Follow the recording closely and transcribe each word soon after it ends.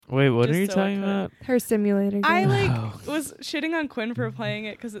Wait, what Just are you so talking I could. about? Her simulator game. I was shitting on Quinn for playing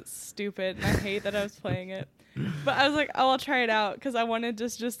it because it's stupid and I hate that I was playing it. But I was like, oh, I'll try it out because I wanted to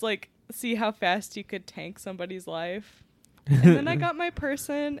just like see how fast you could tank somebody's life. And then I got my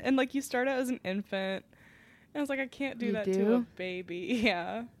person, and like you start out as an infant. And I was like, I can't do that to a baby.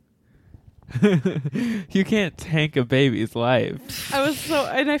 Yeah. You can't tank a baby's life.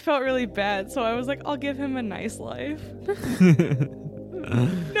 And I felt really bad, so I was like, I'll give him a nice life.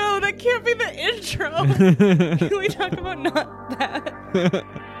 No, that can't be the intro. Can we talk about not that?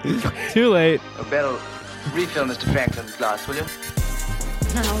 Too late. Bell, refill Mr. Franklin's glass, will you?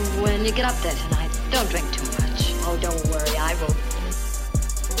 Now, when you get up there tonight, don't drink too much. Oh, don't worry, I will.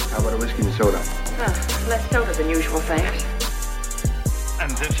 How about a whiskey and soda? Less soda than usual, thanks.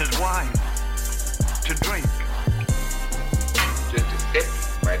 And this is wine. To drink. Just a sip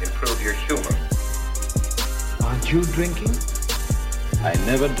might improve your humor. Aren't you drinking? I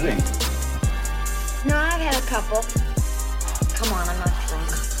never drink. No, I've had a couple. Come on, I'm not drunk.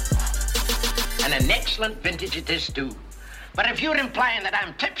 And an excellent vintage it is, too. But if you're implying that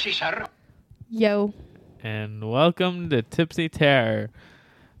I'm tipsy, sir... Yo. And welcome to Tipsy Terror.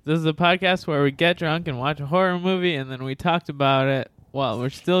 This is a podcast where we get drunk and watch a horror movie, and then we talked about it while we're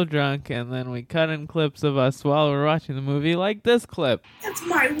still drunk, and then we cut in clips of us while we're watching the movie, like this clip. That's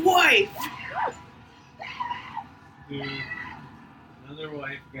my wife! Dude, another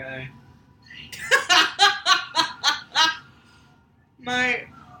wife guy. My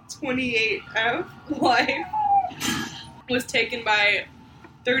 28F wife was taken by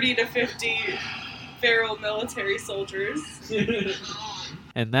 30 to 50 feral military soldiers.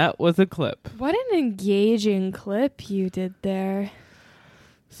 And that was a clip. What an engaging clip you did there.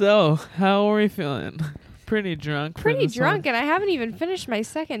 So, how are we feeling? Pretty drunk. Pretty drunk, and I haven't even finished my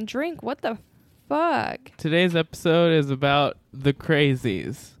second drink. What the fuck? Today's episode is about the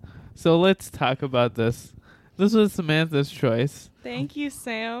Crazies. So let's talk about this. This was Samantha's choice. Thank you,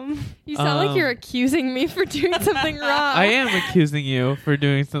 Sam. You sound like you're accusing me for doing something wrong. I am accusing you for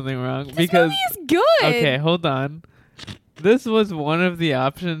doing something wrong. This because movie is good. Okay, hold on. This was one of the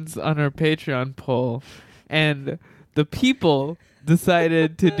options on our Patreon poll, and the people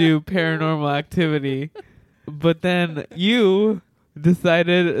decided to do Paranormal Activity, but then you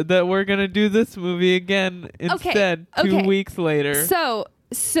decided that we're going to do this movie again instead 2 weeks later. So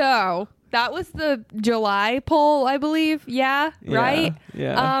that was the July poll, I believe. Yeah, right?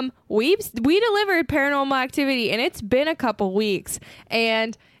 Yeah. We delivered Paranormal Activity, and it's been a couple weeks,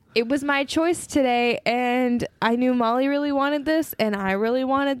 and it was my choice today, and I knew Molly really wanted this, and I really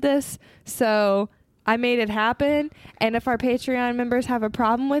wanted this, so I made it happen. And if our Patreon members have a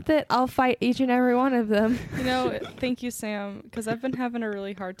problem with it, I'll fight each and every one of them. You know, thank you, Sam, because I've been having a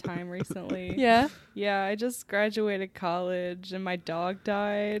really hard time recently. Yeah? Yeah, I just graduated college, and my dog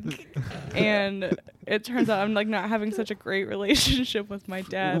died, and it turns out I'm like not having such a great relationship with my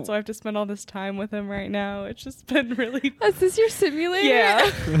dad, so I have to spend all this time with him right now. It's just been really... Is this your simulator?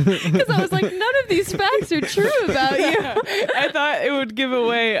 Yeah. Because I was like, none of these facts are true about you. I thought it would give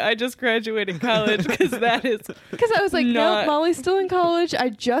away I just graduated college, because that is... Because I was like, nope, Molly's still in college. I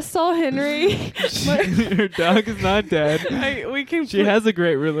just saw Henry. Her dog is not dead. She has a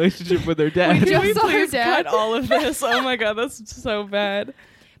great relationship with her dad. Can we please cut all of this? Oh my god, that's so bad.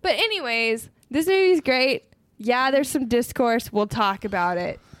 But anyways, this movie's great. Yeah, there's some discourse. We'll talk about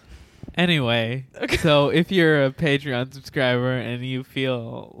it. Anyway, so if you're a Patreon subscriber and you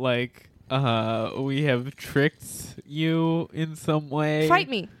feel like we have tricked you in some way, fight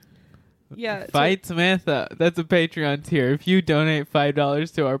me. Yeah, fight Samantha. That's a Patreon tier. If you donate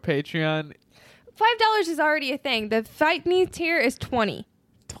 $5 to our Patreon, $5 is already a thing. The fight me tier is $20.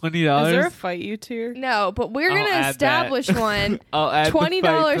 $20. Is there a fight you tier? No, but we're gonna establish one. I'll add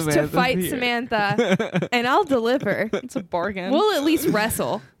 $20 to fight Samantha, and I'll deliver. It's a bargain. We'll at least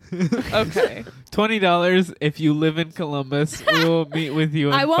wrestle. Okay. $20 if you live in Columbus. We will meet with you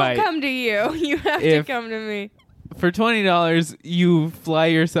and I won't fight. come to you. You have to come to me. For $20, you fly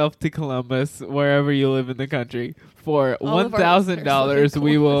yourself to Columbus, wherever you live in the country. For $1,000,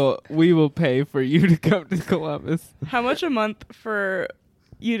 we will pay for you to come to Columbus. How much a month for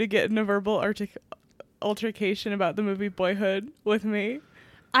you to get in a verbal altercation about the movie Boyhood with me?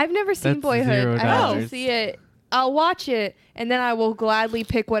 I've never seen Boyhood. I have to see it. I'll watch it, and then I will gladly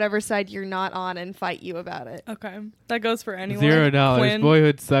pick whatever side you're not on and fight you about it. Okay, that goes for anyone. $0. Quinn.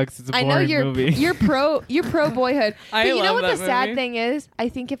 Boyhood sucks. It's a boring movie. You're pro Boyhood. But you know what the sad movie. thing is? I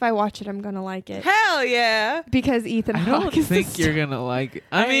think if I watch it, I'm gonna like it. Hell yeah! Because Ethan Hawke is I don't think you're gonna like it.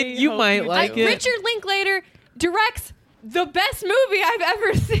 I mean, you might like it. Richard Linklater directs the best movie I've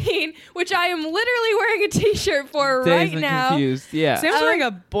ever seen, which I am literally wearing a t-shirt for Dazed right now. Confused. Yeah. Sam's wearing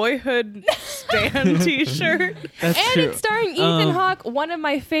a Boyhood span t-shirt. That's And true. it's starring Ethan Hawke, one of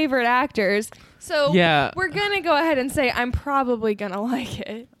my favorite actors. So Yeah. we're going to go ahead and say I'm probably going to like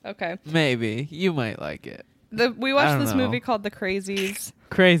it. Okay. Maybe. You might like it. We I watched don't this know. movie called The Crazies.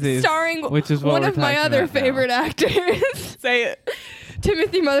 Crazies. Starring which is what one we're of my talking other about now. favorite actors, Say it.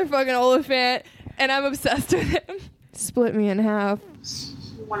 Timothy motherfucking Oliphant, and I'm obsessed with him. Split me in half.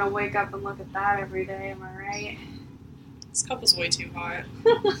 You want to wake up and look at that every day, am I right? This couple's way too hot.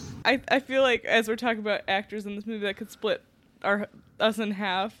 I feel like as we're talking about actors in this movie that could split us in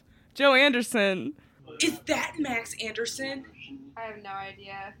half, Joe Anderson. Is that Max Anderson? I have no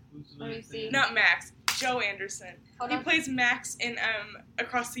idea. Let me see. Not Max. Joe Anderson. Hold He on. plays Max in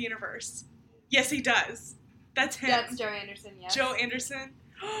Across the Universe. Yes, he does. That's him. That's Joe Anderson, yes. Joe Anderson.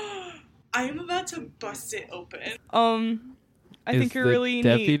 I am about to bust it open. I Is think you're the really neat.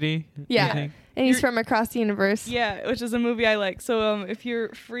 deputy. you Yeah. think? And he's You're- from Across the Universe. Yeah, which is a movie I like. So if you're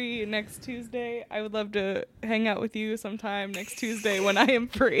free next Tuesday, I would love to hang out with you sometime next Tuesday when I am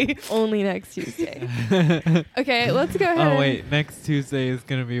free. Only next Tuesday. Okay, let's go ahead. Oh wait, next Tuesday is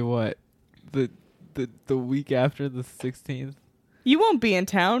gonna be what? The week after the 16th. You won't be in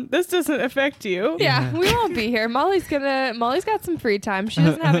town. This doesn't affect you. Yeah, we won't be here. Molly's got some free time. She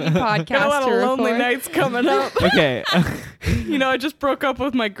doesn't have any podcasts Got a lot to of lonely record. nights coming up. Okay. You know, I just broke up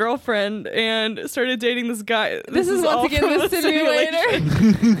with my girlfriend and started dating this guy. This is all once again from the a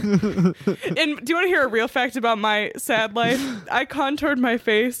simulator. And do you want to hear a real fact about my sad life? I contoured my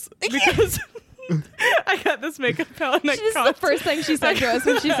face because I got this makeup palette. This is the first thing she said to us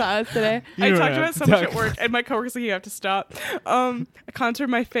when she saw us today. You I don't talked have about to so much talk at work, and my coworkers like, you have to stop. I contoured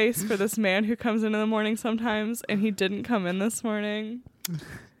my face for this man who comes in the morning sometimes, and he didn't come in this morning.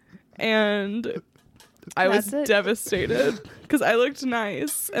 And I was That's it. devastated because I looked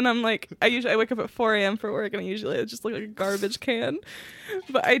nice, and I'm like, I wake up at 4 a.m. for work, and I usually just look like a garbage can.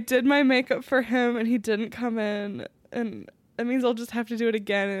 But I did my makeup for him, and he didn't come in, and that means I'll just have to do it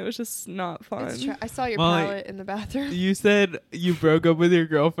again, and it was just not fun. I saw your Molly, palette in the bathroom. You said you broke up with your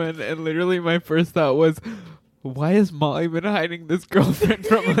girlfriend, and literally my first thought was, why has Molly been hiding this girlfriend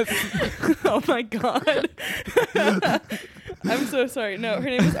from us? Oh my god. I'm so sorry. No, her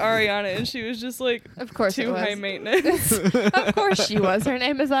name is Ariana, and she was just like Of course it too was. high maintenance. Of course she was. Her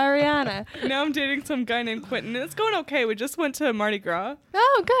name is Ariana. Now I'm dating some guy named Quentin, and it's going okay. We just went to Mardi Gras.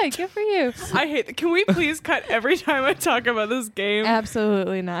 Oh, good. Good for you. I hate that. Can we please cut every time I talk about this game?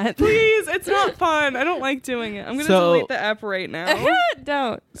 Absolutely not. Please, it's not fun. I don't like doing it. I'm gonna So- delete the app right now.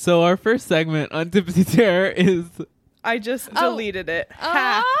 Don't. So our first segment on Tipsy Terror is I just Oh. deleted it.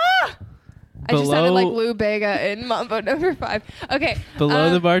 Ah! Ha. I just sounded like Below- Lou Bega in Mambo number 5. Okay. Below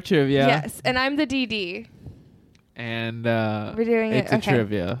the Bar Trivia. Yes, and I'm the DD. And We're doing it's it. a Okay.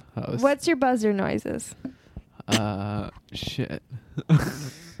 trivia host. What's your buzzer noises? Shit.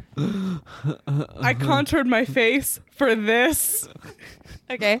 I contoured my face for this.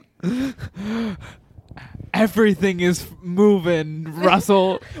 Okay. Everything is moving,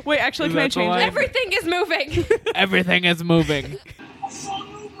 Russell. Wait, actually, Is can I that the change line? it? Everything is moving. Everything is moving.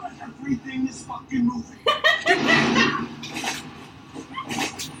 Everything is fucking moving.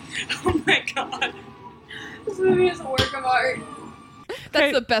 Oh my god. This movie is a work of art. That's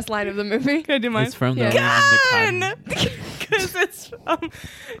Okay. the best line of the movie. Can I do mine? It's from the Yeah. Gun! gun because it's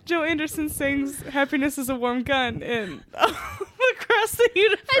Joe Anderson sings "Happiness is a Warm Gun" in Across the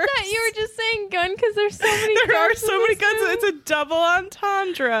Universe. I thought you were just saying gun because there's so many guns. There are in so many this guns. movie. It's a double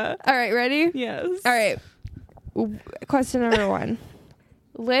entendre. All right, ready? Yes. All right. Question number 1.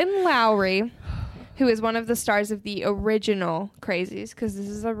 Lynn Lowry, who is one of the stars of the original Crazies, because this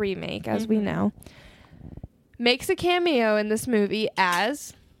is a remake, as we know, makes a cameo in this movie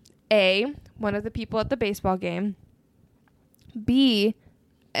as A, one of the people at the baseball game, B,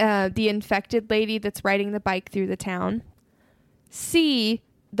 the infected lady that's riding the bike through the town, C,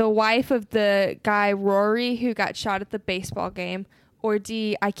 the wife of the guy Rory who got shot at the baseball game, or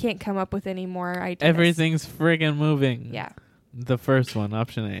D, I can't come up with any more ideas. Everything's friggin' moving. Yeah. The first one,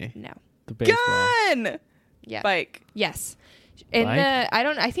 option A. No. The baseball. Gun. Yeah. Bike. Yes. In Bike?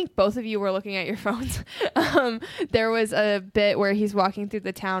 the I think both of you were looking at your phones. There was a bit where he's walking through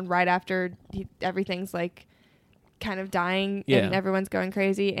the town right after everything's like kind of dying Yeah. and everyone's going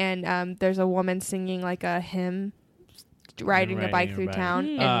crazy, and there's a woman singing like a hymn riding a riding bike her through bike. town,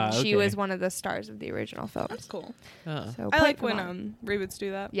 and Ah, she okay. was one of the stars of the original film. That's cool. Oh. So I point like for when Molly. reboots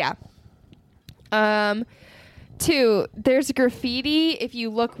do that. Yeah. 2, there's graffiti if you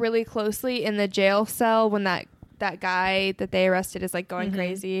look really closely in the jail cell when that guy that they arrested is like going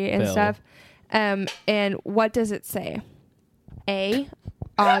crazy and Bill. stuff. And what does it say? A.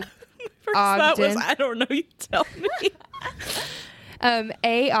 First thought was, Ogden. I don't know. You tell me.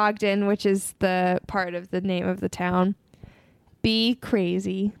 A. Ogden, which is the part of the name of the town. B.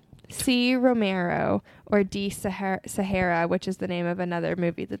 Crazy. C. Romero. Or D. Sahara, which is the name of another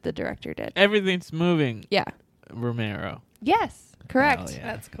movie that the director did. Everything's moving. Yeah. Romero. Yes, correct. Hell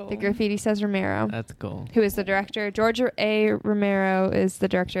yeah. That's cool. The graffiti says Romero. That's cool. Who is the director? George A. Romero is the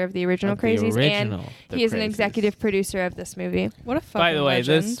director of the original Of the Crazies, original, and the he is an Crazies. executive producer of this movie. What a fucking By the way,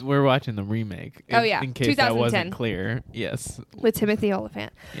 legend. we're watching the remake. Oh, yeah. In case that 2010. wasn't clear. Yes. With Timothy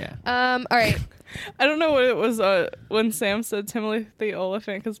Olyphant. Yeah. All right. I don't know what it was when Sam said Timothy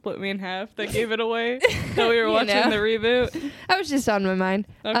Olyphant could split me in half. That gave it away that we were You watching know. the reboot. That was just on my mind.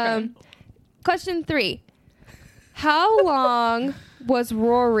 Okay. Question 3. How long was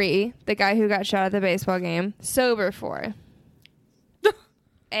Rory, the guy who got shot at the baseball game, sober for?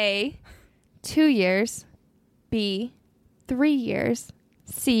 A. 2 years. B. 3 years.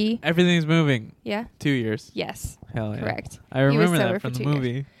 C. Everything's moving. Yeah? 2 years. Yes. Hell yeah. Correct. I He was remember sober that for from the 2 years.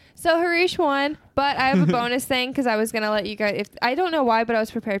 movie. So Harish won, but I have a bonus thing because I was going to let you guys... If I don't know why, but I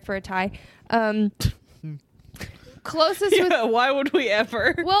was prepared for a tie. Closest with... Yeah, why would we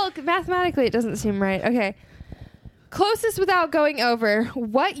ever? Well, mathematically, it doesn't seem right. Okay. Closest without going over.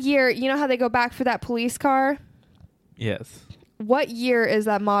 What year... You know how they go back for that police car? Yes. What year is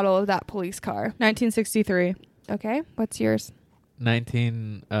that model of that police car? 1963. Okay. What's yours?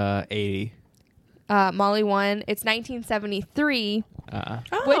 1980. Molly won. It's 1973, Oh.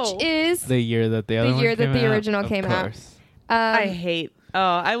 which is The year that the other one year that came the out, original of came out. course. I hate. Oh,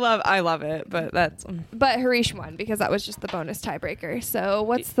 I love it, but that's. But Harish won because that was just the bonus tiebreaker. So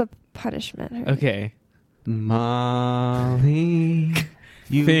what's the punishment? Harish? Okay. Molly,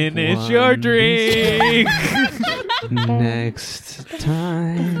 you Finish won your this. drink. Next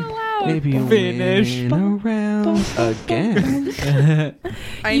time, maybe you Finish. win around again.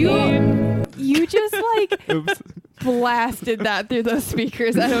 You just like Oops. blasted that through those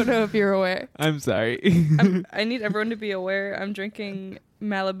speakers. I don't know if you're aware. I'm sorry. I need everyone to be aware. I'm drinking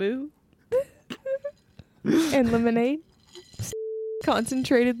Malibu. And lemonade.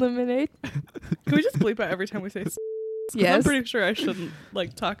 Concentrated lemonade. Can we just bleep out every time we say? Yes. I'm pretty sure I shouldn't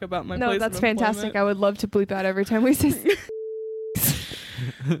like talk about my. No, place that's of fantastic. employment. I would love to bleep out every time we say.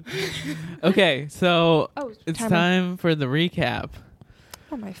 Okay, so Oh, it's timer. time for the recap.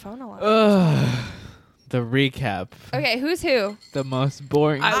 Oh, my phone alarm. Ugh. The recap. Okay, who's who? The most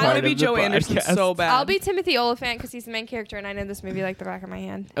boring I part want to of be the Joe Anderson podcast. so bad. I'll be Timothy Olyphant because he's the main character, and I know this movie like the back of my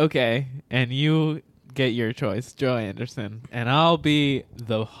hand. Okay, and you get your choice, Joe Anderson, and I'll be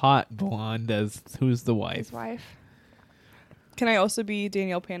the hot blonde as who's the wife. His wife. Can I also be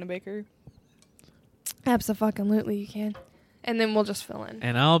Danielle Panabaker? Absolutely, you can. And then we'll just fill in.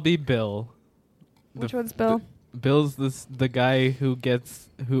 And I'll be Bill. Which one's Bill? Bill's the guy who gets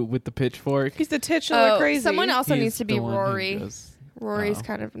with the pitchfork. He's the titular crazy. Someone also He's needs to be the one who Rory. goes- Rory's Oh.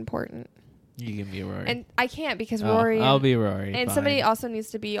 kind of important. You can be Rory. And I can't because Oh, Rory. I'll be Rory. And fine. somebody also needs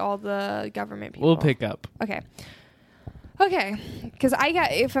to be all the government people. We'll pick up. Okay. Okay. Because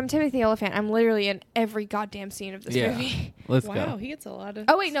if I'm Timothy Olyphant, I'm literally in every goddamn scene of this Yeah. movie. Let's Wow, go. he gets a lot of.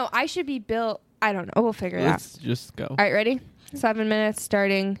 Oh, wait, no. I should be Bill. I don't know. We'll figure it out. Let's just go. All right, ready? 7 minutes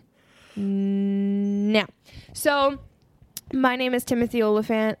starting now. So, my name is Timothy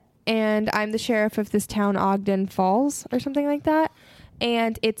Olyphant, and I'm the sheriff of this town, Ogden Falls, or something like that.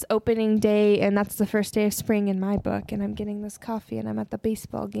 And it's opening day, and that's the first day of spring in my book. And I'm getting this coffee, and I'm at the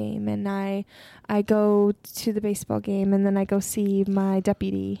baseball game, and I go to the baseball game, and then I go see my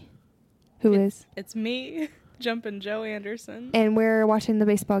deputy, who is. It's me, Jumpin' Joe Anderson. And we're watching the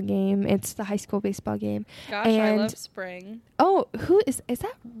baseball game. It's the high school baseball game. Gosh, I and- love spring. Oh, who is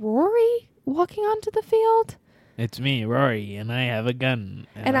that? Rory walking onto the field? It's me, Rory, and I have a gun.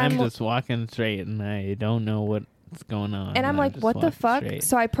 And And I'm I'm- just walking straight, and I don't know what's going on. And I'm like, just what the walking fuck? straight.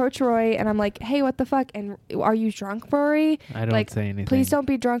 So I approach Rory, and I'm like, hey, what the fuck? And are you drunk, Rory? I don't like, say anything. Please don't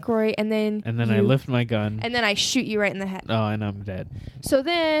be drunk, Rory. And then I lift my gun. And then I shoot you right in the head. Oh, and I'm dead. So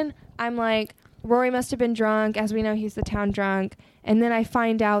then I'm like, Rory must have been drunk. As we know, he's the town drunk. And then I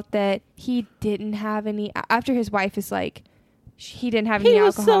find out that he didn't have any... After his wife is like, he didn't have any He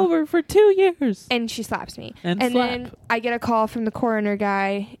was alcohol. sober for 2 years. And she slaps me. And then slap. I get a call from the coroner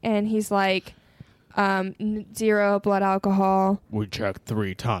guy, and he's like, 0 blood alcohol. We checked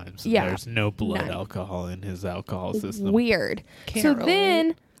 3 times. And Yeah. There's no blood None. alcohol in his alcohol system. Weird. Can't So relate.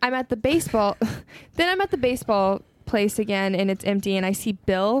 then I'm at the baseball. Then I'm at the baseball place again, and it's empty, and I see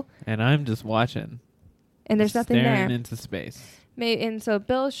Bill, And I'm just watching. and there's nothing staring there. into space. And so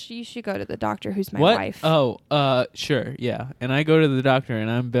Bill, you should go to the doctor, who's my What? wife. Oh, sure, yeah. And I go to the doctor, and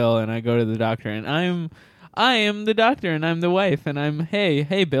I'm Bill, and I go to the doctor, and I am the doctor and I'm the wife and I'm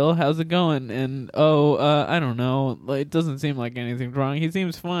hey Bill, how's it going? And I don't know, like, it doesn't seem like anything's wrong. He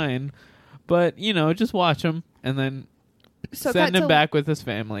seems fine, but just watch him and then send him back with his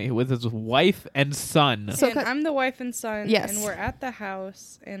family, with his wife and son. So I'm the wife and son. Yes. And we're at the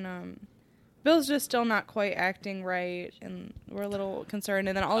house and Bill's just still not quite acting right, and we're a little concerned.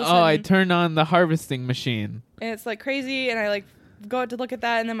 And then all of a sudden, I turned on the harvesting machine, and it's like crazy. And I like go out to look at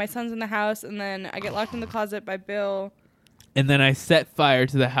that, and then my son's in the house, and then I get locked in the closet by Bill. and then I set fire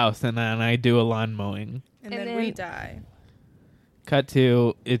to the house, and then I do a lawn mowing. And then we die. Cut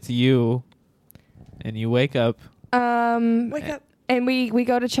to it's you, and you wake up. Wake up. And we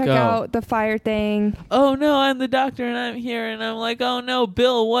go to check out the fire thing. Oh no, I'm the doctor and I'm here, and I'm like, oh no,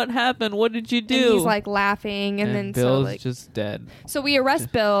 Bill, what happened? What did you do? And he's like laughing, and then Bill's just dead. So we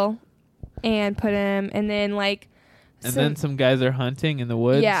arrest Bill and put him, and then and then some guys are hunting in the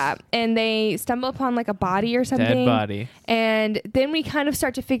woods. Yeah, and they stumble upon like a body or something. Dead body. And then we kind of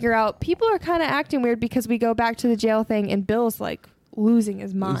start to figure out people are kind of acting weird because we go back to the jail thing, and Bill's like losing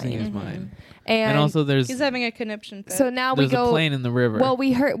his mind. And also he's having a conniption fit. So now there's we go a plane in the river. Well,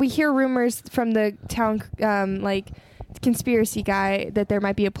 we hear rumors from the town conspiracy guy that there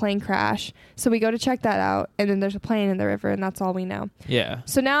might be a plane crash. So we go to check that out, and then there's a plane in the river, and that's all we know. Yeah.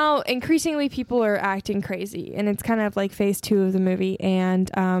 So now increasingly people are acting crazy, and it's kind of like phase 2 of the movie, and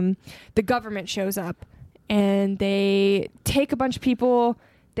the government shows up, and they take a bunch of people.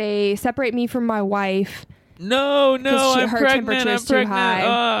 They separate me from my wife. No, I'm her pregnant. temperature is too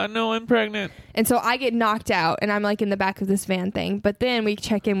high. No, I'm pregnant. And so I get knocked out, and I'm like in the back of this van thing. But then we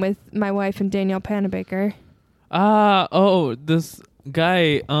check in with my wife and Danielle Panabaker. This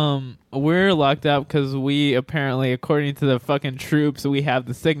guy, we're locked up because we apparently, according to the fucking troops, we have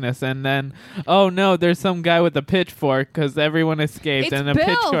the sickness. And then, oh no, there's some guy with a pitchfork because everyone escaped. It's and a Bill.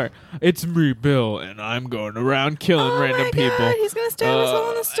 pitchfork. It's me, Bill, and I'm going around killing random people. God, he's gonna stab us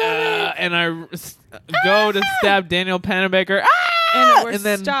all in the stomach. And I go to stab Danielle Panabaker. And we're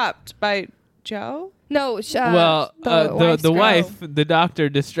then stopped by Joe? No, the wife, the doctor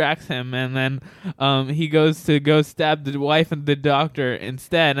distracts him, and then he goes to go stab the wife and the doctor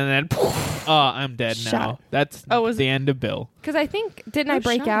instead, and then I'm dead now. That's the end of Bill. Because I think I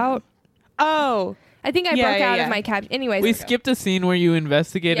break out? Oh, I think I broke out of my cab. Anyways, we skipped a scene where you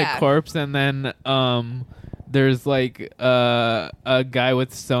investigate a corpse, and then there's like a guy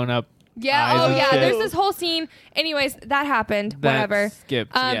with sewn up. Yeah, there's this whole scene. Anyways, that happened. Whatever.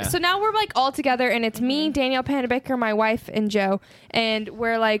 Skipped, So now we're like all together, and it's me, Danielle Panabaker, my wife, and Joe, and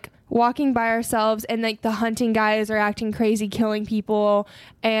we're like walking by ourselves, and like the hunting guys are acting crazy, killing people,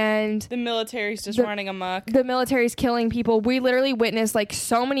 and the military's just running amok. The military's killing people. We literally witnessed like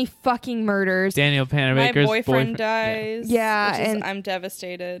so many fucking murders. Danielle Panabaker's my boyfriend dies. Yeah, and I'm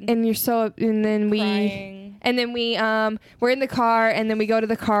devastated. And you're so, and then crying. We're in the car, and then we go to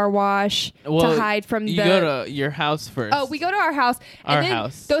the car wash to hide from you go to your house first. Oh, we go to our house. And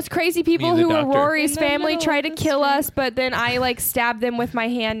then those crazy people who were Rory's family try to kill us, but then I like stab them with my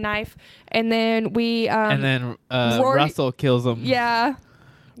hand knife, and then we Russell kills them. Yeah.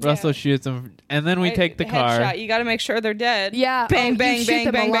 Russell shoots him, and then we take the car. Headshot. You got to make sure they're dead. Yeah. Bang, bang,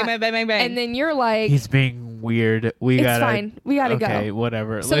 bang, bang, bang, bang, bang, bang. And then you're like, he's being weird. It's fine. We gotta go. Okay,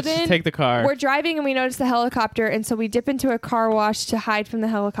 whatever. So Let's just take the car. We're driving, and we notice the helicopter, and so we dip into a car wash to hide from the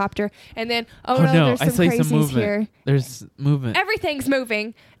helicopter. And then, there's some crazies here. There's movement. Everything's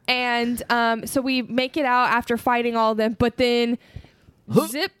moving, and so we make it out after fighting all of them. But then,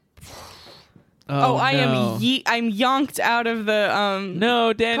 zip. I'm yonked out of the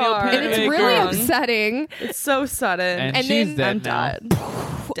no, Danielle car. And it's really upsetting. It's so sudden. And she's then dead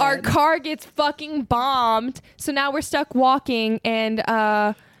now. Our car gets fucking bombed. So now we're stuck walking, and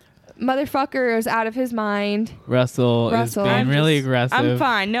motherfucker is out of his mind. Russell is being really aggressive. I'm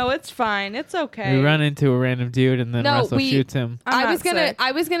fine. No, it's fine. It's okay. We run into a random dude, and then Russell shoots him. I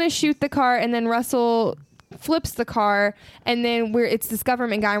was gonna shoot the car, and then Russell flips the car, and then it's this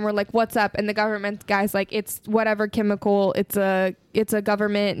government guy, and we're like, what's up? And the government guy's like, it's whatever chemical, it's a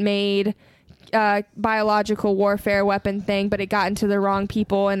government made biological warfare weapon thing, but it got into the wrong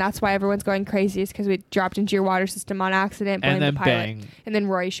people, and that's why everyone's going crazy, is because we dropped into your water system on accident, blame the pilot. Bang. And then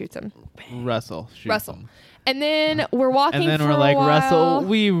Roy shoots him. Russell shoots him. And then we're walking, and then for we're a like, while. Russell,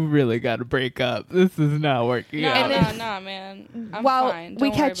 we really got to break up. This is not working out. No, man. I'm fine. we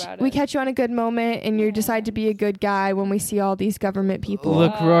worry catch you on a good moment, and you decide to be a good guy when we see all these government people.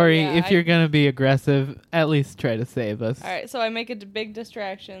 Look, Rory, if you're gonna be aggressive, at least try to save us. All right, so I make a big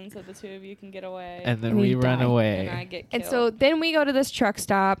distraction so the two of you can get away, and then we run away, and I get killed. And so then we go to this truck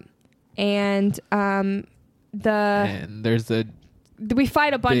stop, and there's we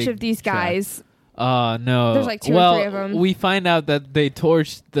fight a bunch of these guys. No. There's like 2 or 3 of them. We find out that they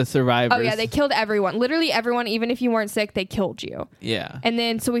torched the survivors. Oh yeah, they killed everyone. Literally everyone. Even if you weren't sick, they killed you. Yeah. And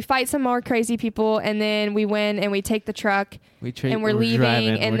then so we fight some more crazy people, and then we win, and we take the truck, and we're leaving,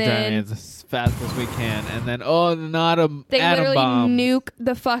 and we're then driving as fast as we can, and then not a they atom literally bomb. nuke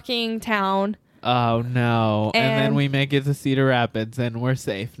the fucking town. Oh no! And then And- we make it to Cedar Rapids, and we're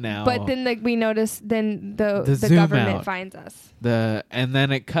safe now. But then we notice the zoom government out. finds us. And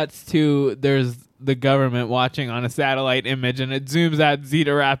then it cuts to there's the government watching on a satellite image, and it zooms out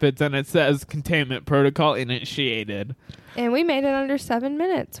Cedar Rapids, and it says containment protocol initiated. And we made it under 7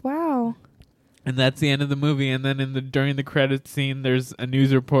 minutes. Wow. And that's the end of the movie. And then during the credits scene, there's a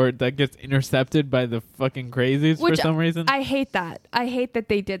news report that gets intercepted by the fucking Crazies for some reason. I hate that. I hate that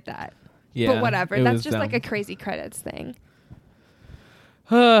they did that. Yeah, but whatever. it That's was just like dumb. a crazy credits thing.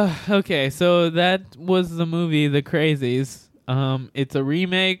 Okay, so that was the movie The Crazies. It's a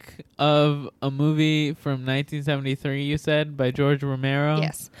remake of a movie from 1973, you said, by George Romero.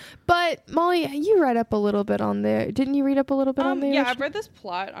 Yes. But Molly, you read up a little bit on there. Didn't you read up a little bit on there? Yeah, I've read this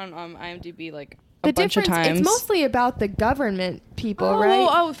plot on IMDb like a The bunch of difference, times. it's mostly about the government people, right?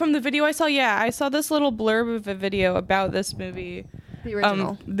 Oh, from the video I saw, yeah. I saw this little blurb of a video about this movie. The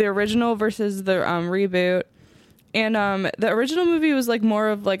original. The original versus the reboot. And the original movie was like more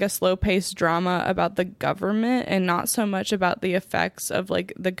of like a slow-paced drama about the government and not so much about the effects of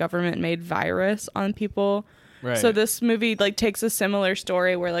like the government-made virus on people. Right. So this movie like takes a similar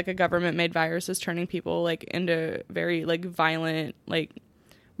story where like a government-made virus is turning people like into very like violent like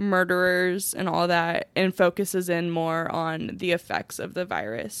murderers and all that, and focuses in more on the effects of the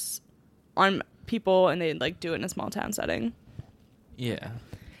virus on people, and they like do it in a small town setting. Yeah.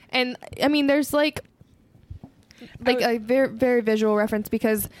 And I mean, there's like a very, very visual reference,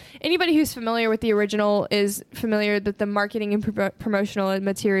 because anybody who's familiar with the original is familiar that the marketing and promotional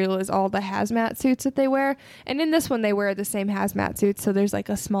material is all the hazmat suits that they wear. And in this one, they wear the same hazmat suits. So there's like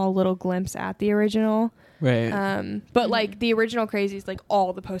a small little glimpse at the original. Right. But like the original Crazies, like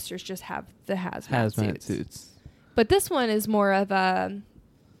all the posters just have the hazmat suits. But this one is more of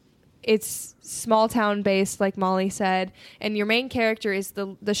it's small town based, like Molly said, and your main character is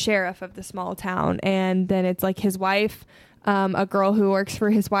the sheriff of the small town, and then it's like his wife, a girl who works for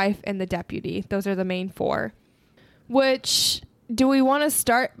his wife, and the deputy. Those are the main 4. Which, do we want to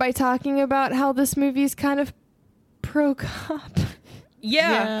start by talking about how this movie's kind of pro-cop?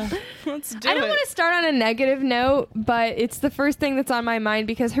 Yeah. Let's do it. I don't want to start on a negative note, but it's the first thing that's on my mind,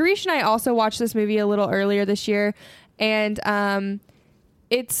 because Harish and I also watched this movie a little earlier this year, and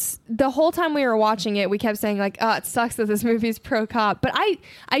it's the whole time we were watching it, we kept saying like, "Oh, it sucks that this movie is pro cop." But I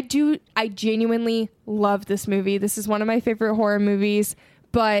genuinely love this movie. This is one of my favorite horror movies.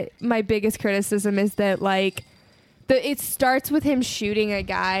 But my biggest criticism is that like, it starts with him shooting a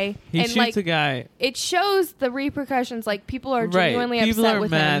guy. He and shoots like, a guy. It shows the repercussions. Like, people are genuinely People upset are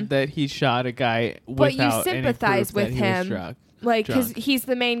with mad him. that he shot a guy But you without any sympathize proof with that he was him. drunk. Like, because drunk. he's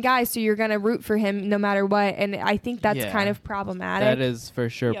the main guy, so you're going to root for him no matter what. And I think that's Yeah. kind of problematic. That is for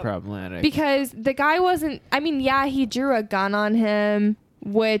sure problematic. Because the guy wasn't, I mean, yeah, he drew a gun on him,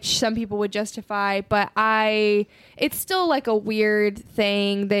 which some people would justify, but it's still like a weird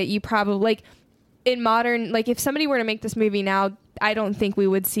thing that you probably, like, in modern, like, if somebody were to make this movie now, I don't think we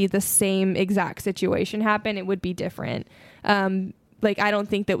would see the same exact situation happen. It would be different. Like, I don't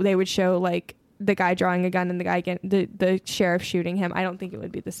think that they would show, like, the guy drawing a gun and the guy the sheriff shooting him. I don't think it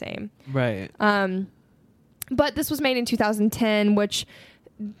would be the same. Right. But this was made in 2010, which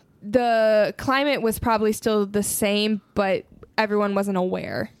the climate was probably still the same, but everyone wasn't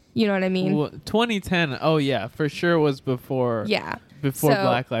aware. You know what I mean? Well, 2010. Oh yeah, for sure was before. Yeah. Before So,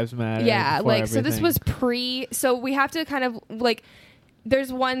 Black Lives Matter. Yeah, before like, so this everything. was so we have to kind of, like,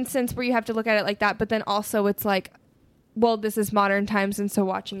 there's one sense where you have to look at it like that, but then also it's like, well, this is modern times, and so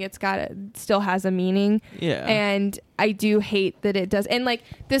watching it still has a meaning. Yeah. And I do hate that it does. And like,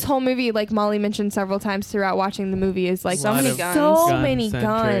 this whole movie, like Molly mentioned several times throughout watching the movie, is like So many guns. So many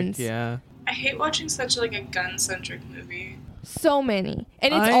Gun-centric, guns. Yeah. I hate watching such like a gun-centric movie. So many.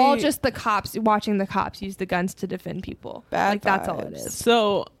 And it's all just the cops, watching the cops use the guns to defend people. Bad that's all it vibes. is.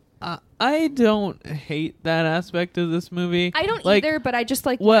 So I don't hate that aspect of this movie. I don't like, either, but I just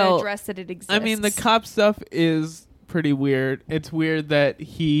like want to address that it exists. I mean, the cop stuff is pretty weird. It's weird that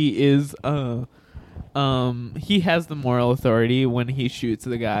he is he has the moral authority when he shoots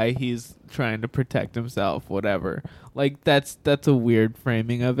the guy. He's trying to protect himself, whatever. Like, that's a weird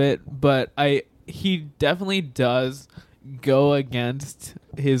framing of it, but he definitely does go against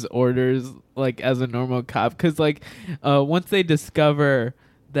his orders, like, as a normal cop, because like once they discover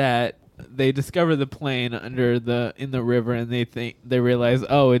that they discover the plane in the river, and they realize,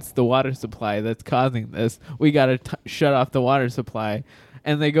 oh, it's the water supply that's causing this. We gotta shut off the water supply,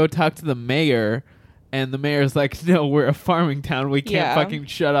 and they go talk to the mayor. And the mayor's like, no, we're a farming town. We can't fucking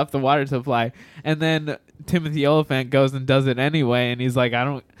shut off the water supply. And then Timothy Oliphant goes and does it anyway. And he's like,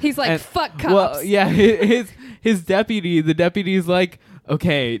 fuck cops. Well, yeah, his deputy, the deputy's like,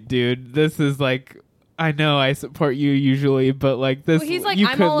 okay, dude, this is like, I know I support you usually, but like this, he's like, you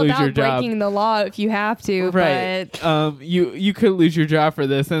I'm could all lose about your job. breaking the law if you have to. Right. But you could lose your job for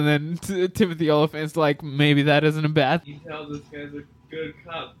this. And then Timothy Oliphant's like, maybe that isn't a bad thing. You tell this guy's a good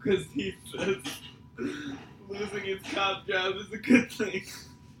cop because he says losing his cop job is a good thing.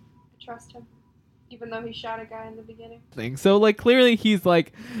 Trust him, even though he shot a guy in the beginning. So like clearly he's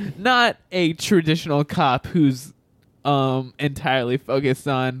like not a traditional cop who's entirely focused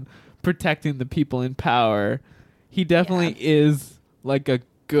on protecting the people in power. He definitely is like a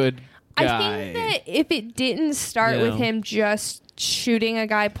good guy. I think that if it didn't start with him just shooting a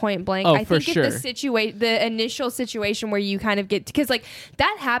guy point blank, I for think sure. if the initial situation where you kind of get, because like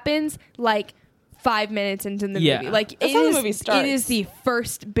that happens like 5 minutes into the movie. Like That's how the movie starts. It is the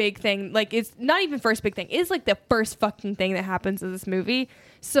first big thing. Like it's not even first big thing. It's like the first fucking thing that happens in this movie.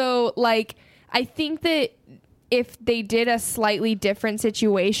 So like I think that if they did a slightly different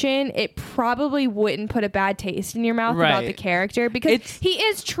situation, it probably wouldn't put a bad taste in your mouth about the character, because he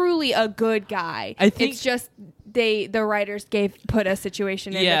is truly a good guy. I think it's just the writers put a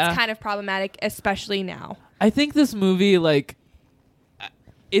situation in that's kind of problematic, especially now. I think this movie, like,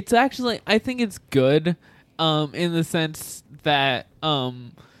 it's actually, I think it's good in the sense that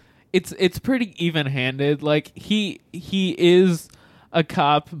it's pretty even-handed. Like, he is a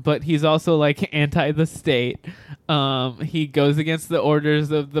cop, but he's also like anti the state. He goes against the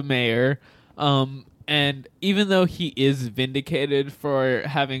orders of the mayor. And even though he is vindicated for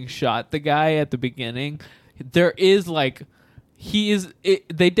having shot the guy at the beginning, there is like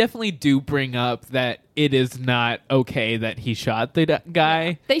they definitely do bring up that it is not okay that he shot the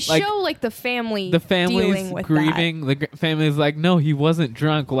guy. They show like the family's dealing with grieving. The family's like, no, he wasn't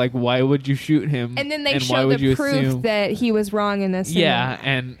drunk. Like, why would you shoot him? And then they show the proof that he was wrong in this. Yeah,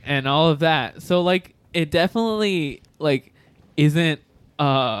 and all of that. So like, it definitely like isn't.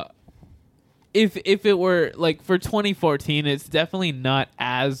 If it were like for 2014, it's definitely not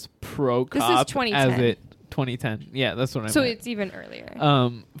as pro cop this is 2010. as it. 2010. Yeah, that's what I meant. So it's even earlier.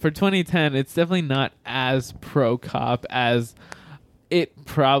 For 2010, it's definitely not as pro cop as it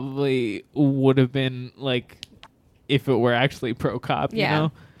probably would have been like if it were actually pro cop, you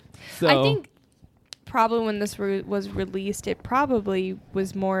know? So I think probably when this was released, it probably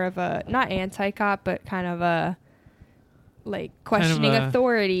was more of a not anti-cop, but kind of a like questioning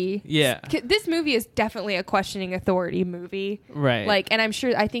authority. Yeah. This movie is definitely a questioning authority movie. Right. Like, and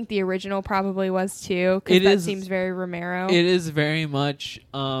I think the original probably was too, because that seems very Romero. It is very much,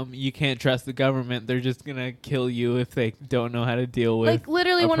 you can't trust the government. They're just going to kill you if they don't know how to deal with like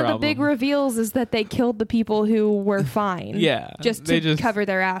literally one of the big reveals is that they killed the people who were fine. Yeah. Just to cover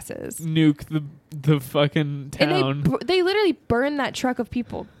their asses. Nuke the fucking town. And they literally burned that truck of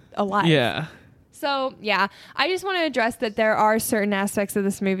people alive. Yeah. So, yeah, I just want to address that there are certain aspects of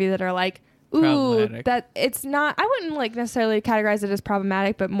this movie that are like, ooh, that it's not, I wouldn't like necessarily categorize it as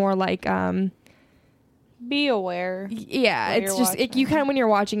problematic, but more like, be aware. Yeah, it's just, you kind of, when you're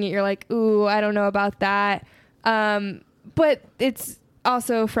watching it, you're like, ooh, I don't know about that. But it's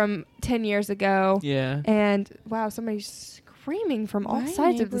also from 10 years ago. Yeah. And wow, somebody's screaming from all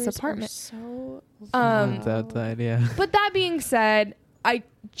sides of this apartment. So it's outside, yeah. But that being said,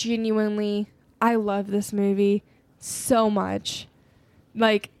 I love this movie so much.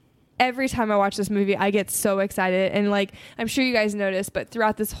 Like, every time I watch this movie, I get so excited. And, like, I'm sure you guys noticed, but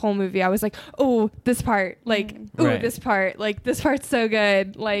throughout this whole movie, I was like, oh, this part. Like, this part. Like, this part's so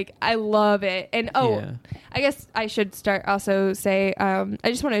good. Like, I love it. And, I guess I should also say, I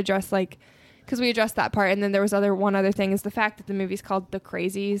just want to address, like, because we addressed that part, and then there was one other thing is the fact that the movie's called The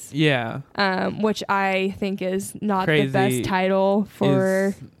Crazies. Yeah. Which I think is not Crazy the best title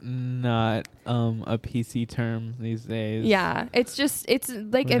for. Is not a PC term these days. Yeah, it's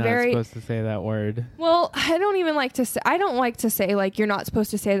like We're a very. not supposed to say that word. Well, I don't even like to say. I don't like to say like you're not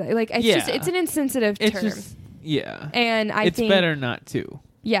supposed to say that. Like it's an insensitive term. And I think it's better not to.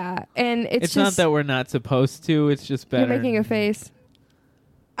 Yeah, and it's not that we're not supposed to. It's just better. You're making a face.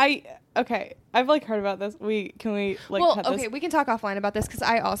 Okay, I've like heard about this. Can we cut this? We can talk offline about this because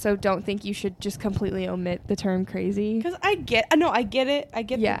I also don't think you should just completely omit the term crazy. Because I get it. I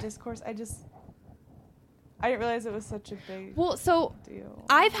get the discourse. I didn't realize it was such a big deal. deal.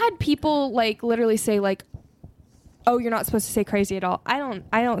 I've had people like literally say like, oh, you're not supposed to say crazy at all. I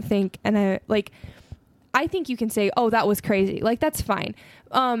don't think, and I think you can say, oh, that was crazy. Like, that's fine.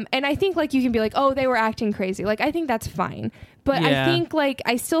 And I think, like, you can be like, oh, they were acting crazy. Like, I think that's fine. But I think, like,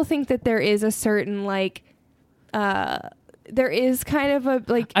 I still think that there is a certain, like, there is kind of a,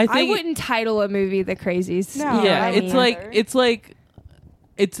 like, I wouldn't title a movie The Crazies. No. Yeah,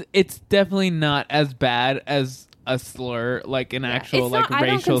 it's definitely not as bad as a slur, like an actual like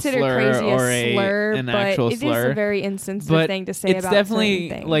racial slur or an actual slur. It is a very insensitive thing to say about certain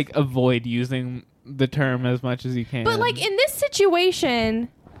things. It's definitely like avoid using the term as much as you can. But like in this situation,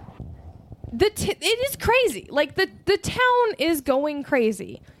 it is crazy. Like the town is going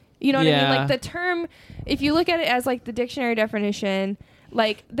crazy. You know what I mean? Like the term, if you look at it as like the dictionary definition,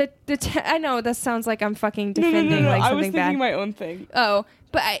 like I know this sounds like I'm fucking defending like something bad. I was thinking my own thing. Oh,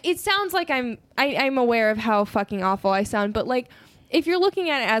 but it sounds like I'm aware of how fucking awful I sound. But like, if you're looking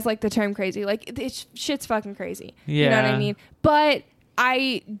at it as like the term crazy, like shit's fucking crazy. Yeah. You know what I mean? But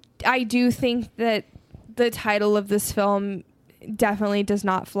I do think that the title of this film definitely does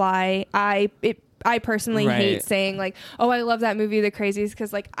not fly. I personally hate saying like, oh, I love that movie, The Crazies,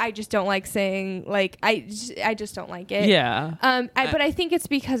 because like I just don't like saying like I just don't like it. Yeah. But I think it's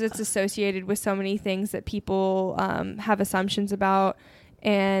because it's associated with so many things that people have assumptions about,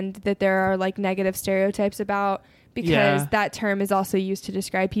 and that there are like negative stereotypes about. Because that term is also used to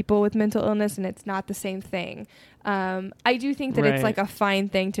describe people with mental illness, and it's not the same thing. I do think that it's like a fine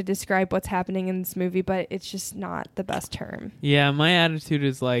thing to describe what's happening in this movie, but it's just not the best term. Yeah, my attitude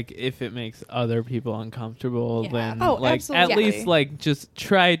is like, if it makes other people uncomfortable, then like absolutely. at least like just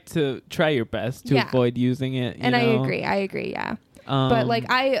try your best to avoid using it. And I agree, yeah. But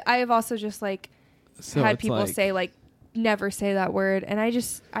like I have also just like had people like, say like, never say that word, and I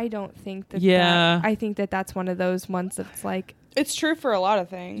don't think that I think that that's one of those ones that's like, it's true for a lot of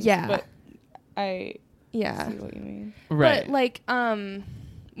things, but I see what you mean, right? But like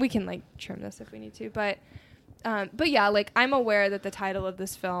we can like trim this if we need to, but yeah, like I'm aware that the title of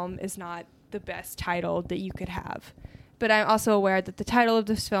this film is not the best title that you could have, but I'm also aware that the title of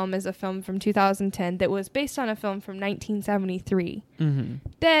this film is a film from 2010 that was based on a film from 1973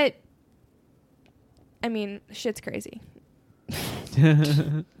 that, I mean, shit's crazy.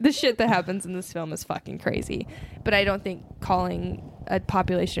 The shit that happens in this film is fucking crazy. But I don't think calling a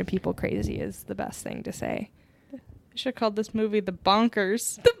population of people crazy is the best thing to say. I should have called this movie The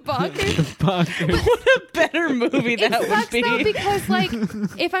Bonkers. The Bonkers? The Bonkers. What a better movie that would be. Though, because, like,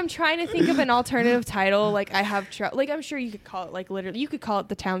 if I'm trying to think of an alternative title, like, I have like, I'm sure you could call it, like, literally, you could call it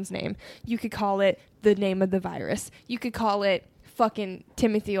the town's name. You could call it the name of the virus. You could call it fucking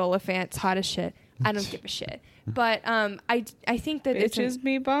Timothy Oliphant's hot as shit. I don't give a shit. But I think that Bitches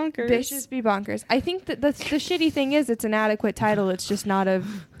be bonkers. Bitches be bonkers. I think that the shitty thing is it's an adequate title. It's just not a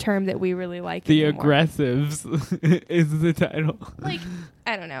term that we really like The anymore. Aggressives is the title. Like,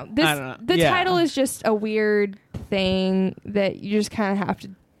 I don't know. The title is just a weird thing that you just kind of have to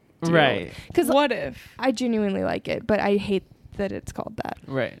do. Right. Because what if? I genuinely like it, but I hate that it's called that.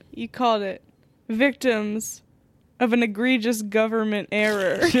 Right. You called it Victims of an Egregious Government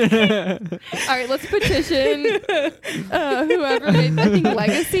Error. All right, let's petition whoever made, I think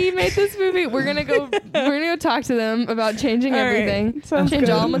Legacy made this movie. We're gonna go talk to them about changing everything. Right. Change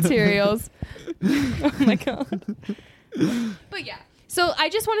all materials. Oh my god. But yeah. So I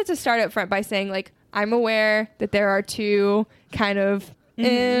just wanted to start up front by saying, like, I'm aware that there are two kind of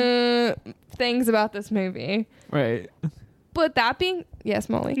things about this movie. Right. But that being, yes,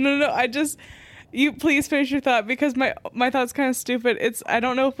 Molly. No, you please finish your thought, because my thought's kind of stupid. I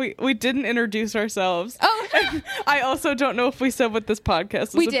don't know if we didn't introduce ourselves. Oh. And I also don't know if we said what this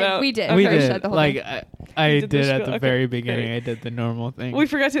podcast is about. We did. Okay. We did. Said the whole like thing. I did at the very beginning. Great. I did the normal thing. We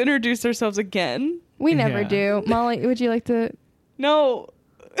forgot to introduce ourselves again. We never do. Molly, would you like to? No.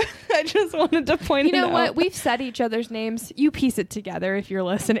 I just wanted to point it out. You know what? We've said each other's names. You piece it together if you're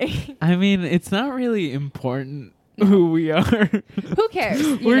listening. I mean, it's not really important who we are. Who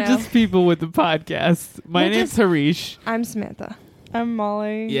cares? We're just people with the podcast. My name's Harish. I'm Samantha. I'm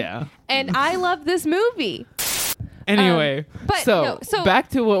Molly. Yeah. And I love this movie. Anyway, so back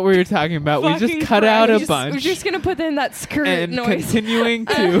to what we were talking about. We just cut out a bunch. We're just going to put in that skirt and noise. Continuing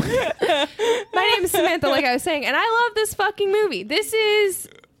to. My name is Samantha, like I was saying, and I love this fucking movie. This is,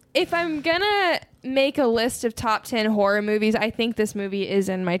 if I'm going to make a list of top 10 horror movies, I think this movie is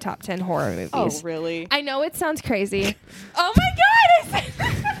in my top 10 horror movies. Oh, really? I know it sounds crazy. Oh my god!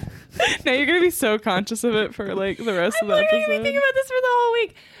 Now you're gonna be so conscious of it for like the rest of the episode. I'm literally thinking about this for the whole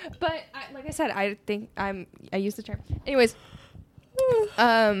week. But like I said, I think I use the term. Anyways,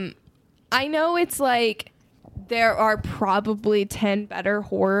 I know it's like there are probably 10 better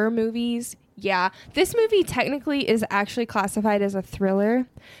horror movies Yeah, this movie technically is actually classified as a thriller,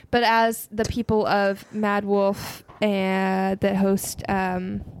 but as the people of Mad Wolf and that host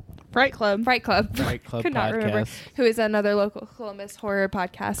Fright Club could not remember, who is another local Columbus horror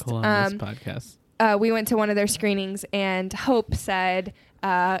podcast. We went to one of their screenings, and Hope said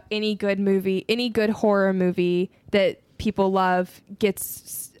any good horror movie that people love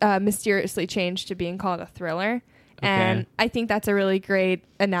gets mysteriously changed to being called a thriller. Okay. And I think that's a really great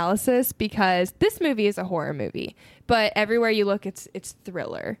analysis, because this movie is a horror movie, but everywhere you look, it's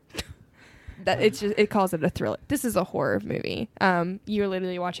thriller. It calls it a thriller. This is a horror movie. You're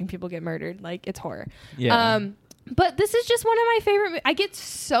literally watching people get murdered. Like, it's horror. Yeah. But this is just one of my favorite. I get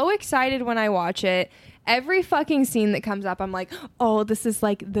so excited when I watch it. Every fucking scene that comes up, I'm like, oh, this is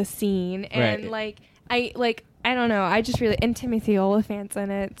like the scene, and I don't know. I just really, and Timothy Olyphant's in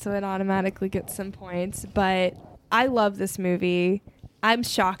it, so it automatically gets some points. But I love this movie. I'm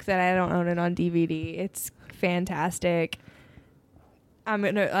shocked that I don't own it on DVD. It's fantastic.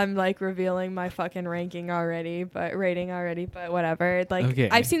 I'm like revealing my fucking rating already, but whatever. Like, okay.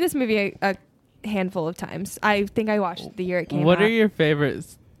 I've seen this movie a handful of times. I think I watched it the year it came out. What are your favorite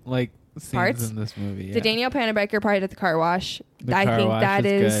scenes parts in this movie? Yeah. The Danielle Panabaker part at the car wash. I think that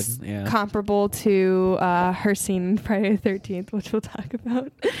is comparable to her scene in Friday the 13th, which we'll talk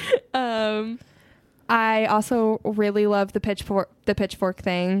about. I also really love the pitchfork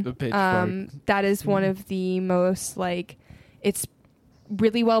thing. The pitchfork. That is one of the most, like, it's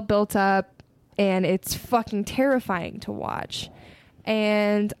really well built up, and it's fucking terrifying to watch.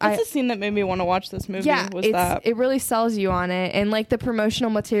 And that's a scene that made me want to watch this movie. Yeah, it really sells you on it, and like the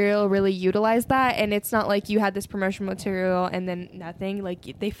promotional material really utilized that. And it's not like you had this promotional material and then nothing.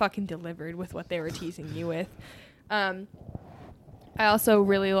 Like, they fucking delivered with what they were teasing you with. I also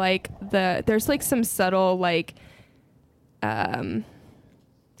really like there's like some subtle like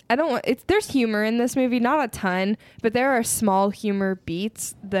there's humor in this movie, not a ton, but there are small humor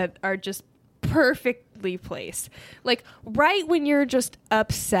beats that are just perfectly placed. Like, right when you're just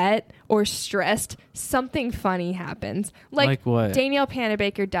upset or stressed, something funny happens. Like what? Danielle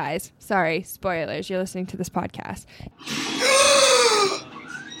Panabaker dies. Sorry, spoilers. You're listening to this podcast.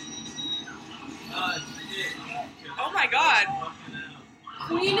 Oh my god.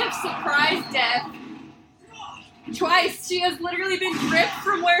 Queen of surprise death. Twice. She has literally been ripped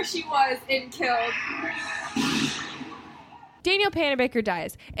from where she was and killed. Danielle Panabaker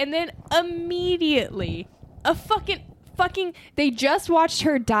dies. And then immediately, they just watched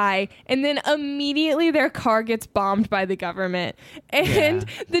her die, and then immediately their car gets bombed by the government. And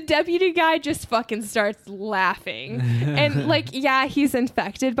the deputy guy just fucking starts laughing. And like, yeah, he's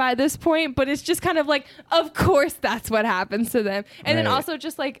infected by this point, but it's just kind of like, of course that's what happens to them. And then also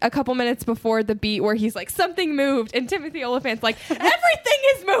just like a couple minutes before the beat where he's like, something moved, and Timothy Olyphant's like, everything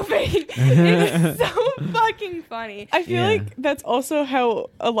is moving. It's so fucking funny. I feel like that's also how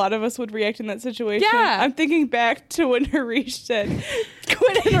a lot of us would react in that situation. Yeah. I'm thinking back to when Harish said,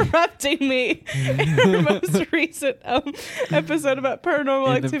 quit interrupting me in our most recent episode about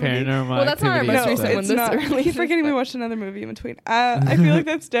paranormal activity. Well, that's not our most recent one. I keep forgetting we watched another movie in between. I feel like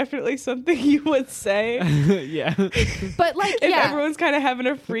that's definitely something you would say. Yeah. But like, if everyone's kind of having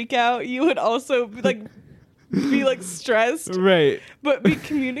a freak out, you would also be like stressed. Right. But be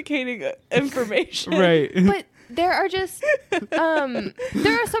communicating information. Right. But there are just there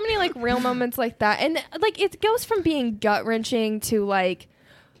are so many like real moments like that, and like it goes from being gut-wrenching to like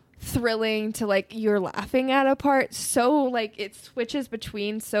thrilling to like you're laughing at a part, so like it switches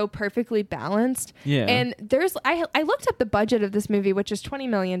between so perfectly balanced. Yeah. And there's I looked up the budget of this movie, which is $20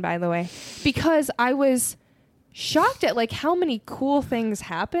 million, by the way, because I was shocked at like how many cool things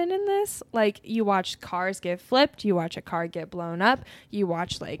happen in this. Like, you watch cars get flipped, you watch a car get blown up, you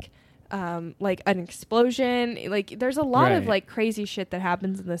watch like an explosion. Like, there's a lot of like crazy shit that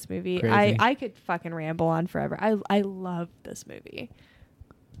happens in this movie. I could fucking ramble on forever. I love this movie.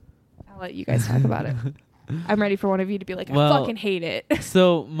 I'll let you guys talk about it. I'm ready for one of you to be like, I fucking hate it.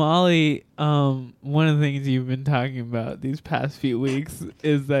 So Molly, one of the things you've been talking about these past few weeks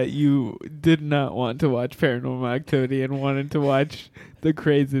is that you did not want to watch Paranormal Activity and wanted to watch the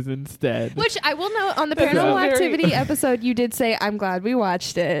Crazies instead. Which I will note, on the Paranormal Activity episode, you did say, I'm glad we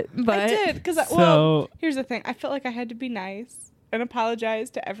watched it. But I did, because here's the thing. I felt like I had to be nice and apologize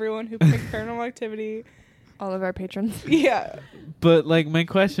to everyone who picked Paranormal Activity. All of our patrons. Yeah. But like, my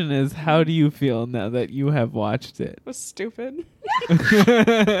question is, how do you feel now that you have watched it? It was stupid. I'm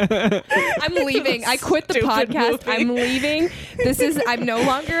leaving. I quit the podcast. I'm leaving. I'm no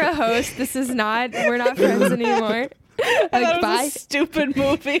longer a host. We're not friends anymore. I thought it was bye. a stupid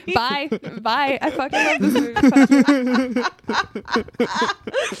movie. Bye. I fucking love this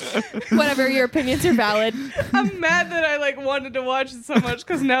movie. Whatever, your opinions are valid. I'm mad that I wanted to watch it so much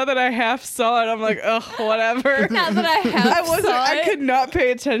because now that I half saw it, I'm like, ugh, whatever. Now that I have I could not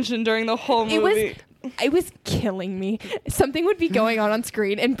pay attention during the whole movie. It was killing me. Something would be going on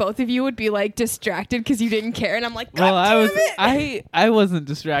screen, and both of you would be distracted because you didn't care. And I'm like, God Well, damn it. I wasn't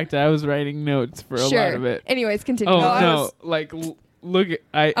distracted. I was writing notes for a lot of it. Anyways, continue. Oh no! Look,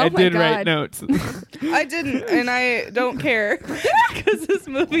 I did write notes. I didn't, and I don't care because this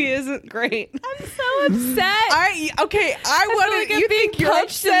movie isn't great. I'm so upset. I wanted like you think you're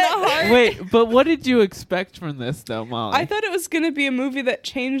punched in upset. the heart. Wait, but what did you expect from this, though, Molly? I thought it was going to be a movie that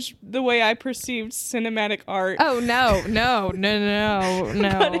changed the way I perceived cinematic art. Oh no!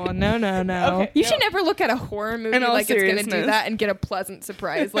 Okay, You should never look at a horror movie In all like it's going to do seriousness. that and get a pleasant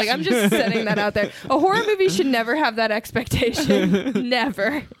surprise. I'm just setting that out there. A horror movie should never have that expectation.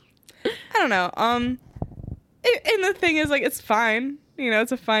 Never. I don't know. And the thing is, it's fine.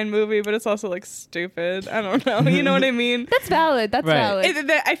 It's a fine movie, but it's also stupid. I don't know. You know what I mean? That's valid. That's valid.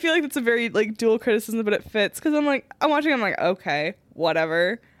 I feel like that's a very dual criticism, but it fits because I'm watching. I'm like, okay,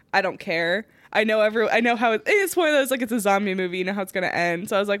 whatever. I don't care. I know how it's one of those it's a zombie movie. You know how it's gonna end.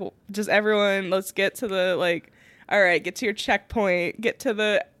 So I was like, just everyone, let's get to the all right, get to your checkpoint, get to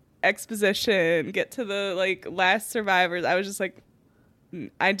the exposition, get to the last survivors. I was just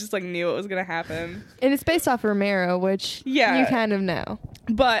I just knew it was gonna happen. And it's based off Romero, which you kind of know.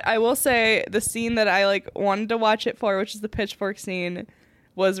 But I will say the scene that I wanted to watch it for, which is the pitchfork scene,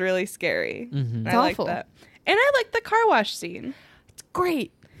 was really scary. Mm-hmm. I like that. And I like the car wash scene. It's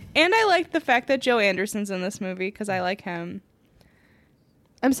great. And I like the fact that Joe Anderson's in this movie because I like him.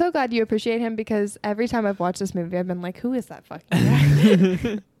 I'm so glad you appreciate him because every time I've watched this movie, I've been like, who is that fucking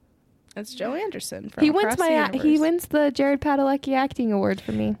guy? That's Joe Anderson from He Across the Universe. He wins the Jared Padalecki acting award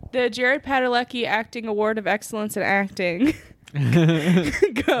for me. The Jared Padalecki Acting Award of Excellence in Acting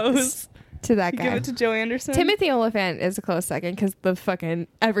goes to that guy. Give it to Joe Anderson. Timothy Oliphant is a close second because the fucking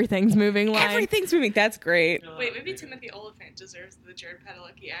everything's moving line. Everything's moving. That's great. Wait, maybe Timothy Oliphant deserves the Jared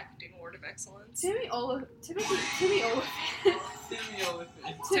Padalecki Acting Award of Excellence. Timmy Oliphant.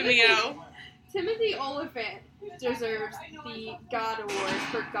 Timothy Oliphant deserves the God Award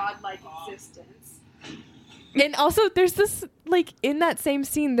for godlike existence. And also, there's this, in that same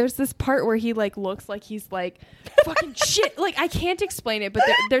scene, there's this part where he, looks like he's, fucking shit. I can't explain it, but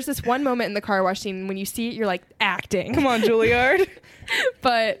there's this one moment in the car wash scene when you see it, you're, acting. Come on, Juilliard.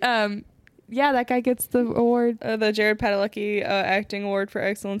 But, yeah, that guy gets the award. The Jared Padalecki Acting Award for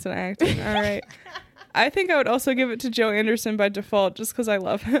Excellence in Acting. All right. I think I would also give it to Joe Anderson by default just because I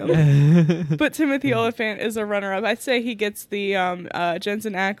love him. But Timothy Oliphant is a runner-up. I'd say he gets the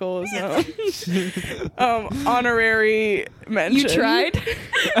Jensen Ackles honorary mention. You tried?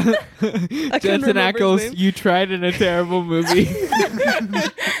 Jensen Ackles, you tried in a terrible movie.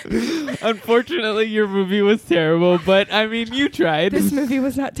 Unfortunately, your movie was terrible, but you tried. This movie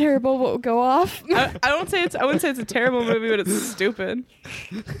was not terrible. We'll go off. I wouldn't say it's a terrible movie, but it's stupid.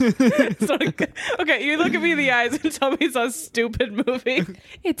 Okay, you look at me in the eyes and tell me it's a stupid movie.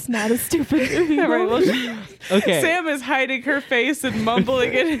 It's not a stupid movie. All right, well, okay. Sam is hiding her face and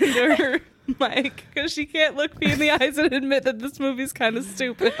mumbling it into her mic because she can't look me in the eyes and admit that this movie's kind of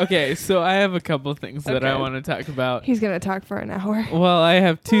stupid. Okay, so I have a couple things that I want to talk about. He's going to talk for an hour. Well, I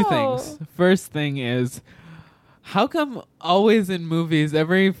have two things. First thing is, how come always in movies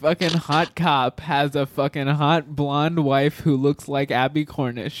every fucking hot cop has a fucking hot blonde wife who looks like Abby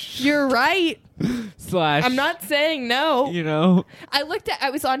Cornish? You're right. Slash, I'm not saying no. I'm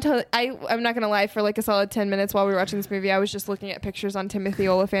not gonna lie, for a solid 10 minutes while we were watching this movie, I was just looking at pictures on Timothy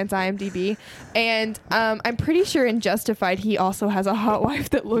Oliphant's IMDb, and I'm pretty sure in Justified he also has a hot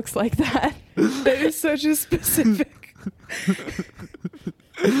wife that looks like that. That is such a specific.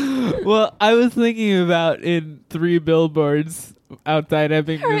 Well, I was thinking about in 3 Billboards Outside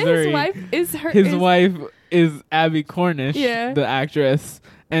Ebbing, Missouri. His wife is Abby Cornish, the actress,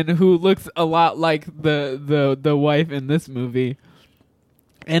 and who looks a lot like the wife in this movie.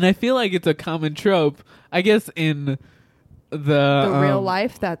 And I feel like it's a common trope. I guess in the real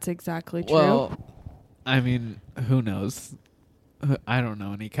life, that's exactly true. Well, who knows? I don't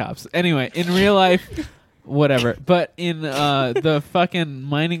know any cops. Anyway, in real life, whatever. But in the fucking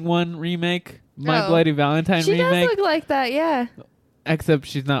Mining One remake, My Bloody Valentine she remake, does look like that, yeah. Except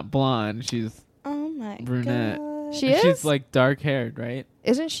she's not blonde. She's brunette. God. She is? She's dark haired, right?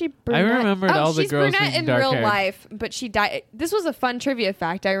 Isn't she brunette? I remembered all the girls she's brunette in being real dark-haired. life, but she died. This was a fun trivia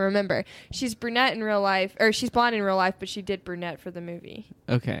fact I remember. She's brunette in real life, or she's blonde in real life, but she did brunette for the movie.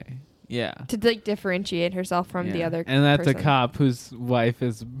 Okay. Yeah. To like differentiate herself from the other And that's person. a cop whose wife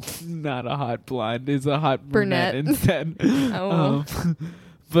is not a hot blonde, is a hot brunette, instead. Oh.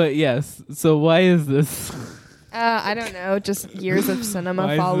 But yes, so why is this? I don't know, just years of cinema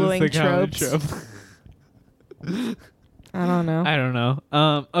Why following is this a common tropes. trope? I don't know. I don't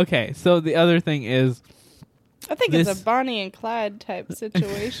know. Okay, so the other thing is, I think it's a Bonnie and Clyde type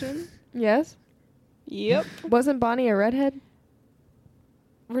situation. Yes? Yep. Wasn't Bonnie a redhead?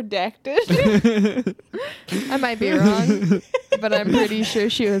 Redacted. I might be wrong, but I'm pretty sure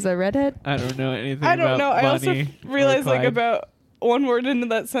she was a redhead. I don't know anything I don't about know. I also Bonnie or realized like Clyde. about one word into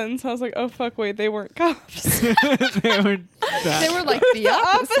that sentence, I was like, oh fuck, wait, they weren't cops. They were They were like the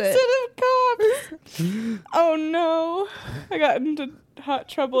opposite. of cops. Oh no. I got into hot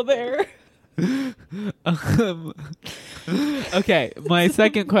trouble there. Okay, my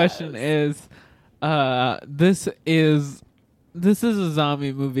second question is, this is a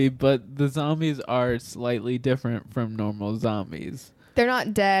zombie movie, but the zombies are slightly different from normal zombies. They're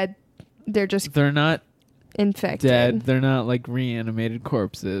not dead. They're not infected. dead. They're not like reanimated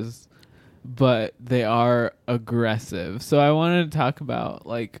corpses, but they are aggressive. So I wanted to talk about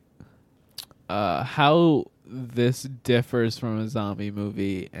like how this differs from a zombie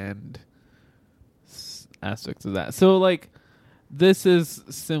movie and aspects of that. So like this is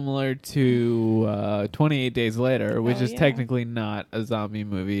similar to 28 Days Later, which is technically not a zombie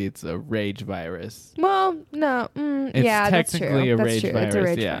movie. It's a rage virus. Well, no. It's yeah, that's technically true. a That's rage true. virus. It's a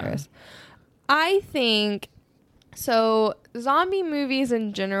rage yeah. virus. I think so. Zombie movies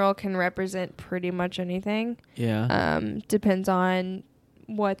in general can represent pretty much anything. Yeah. Depends on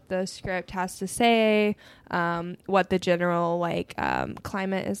what the script has to say, what the general like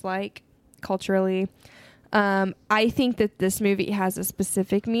climate is like culturally. I think that this movie has a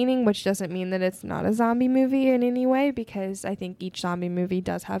specific meaning, which doesn't mean that it's not a zombie movie in any way, because I think each zombie movie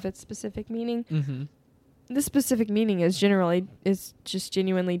does have its specific meaning. Mm-hmm. The specific meaning is just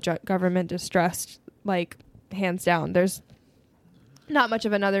genuinely government distrust, like hands down. There's not much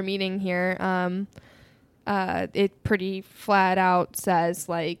of another meaning here. It pretty flat out says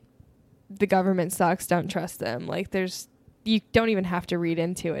like the government sucks, don't trust them. Like you don't even have to read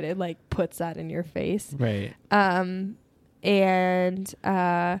into it. It like puts that in your face. Right.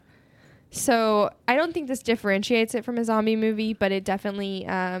 So I don't think this differentiates it from a zombie movie, but it definitely,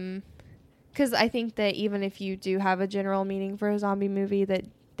 because I think that even if you do have a general meaning for a zombie movie, that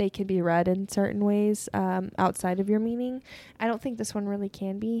they can be read in certain ways outside of your meaning. I don't think this one really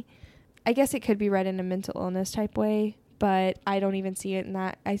can be. I guess it could be read in a mental illness type way, but I don't even see it in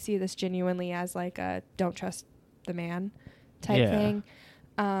that. I see this genuinely as like a don't trust the man type thing.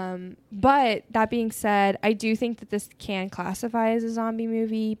 But that being said, I do think that this can classify as a zombie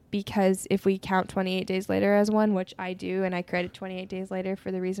movie, because if we count 28 Days Later as one, which I do, and I credit 28 Days Later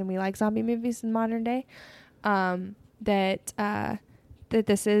for the reason we like zombie movies in modern day, that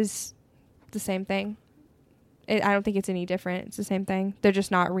this is the same thing. I don't think it's any different. It's the same thing. They're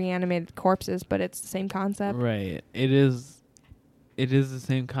just not reanimated corpses, but it's the same concept. Right. It is the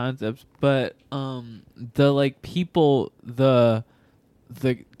same concept, but the like people, the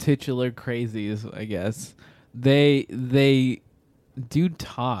titular crazies, I guess, they do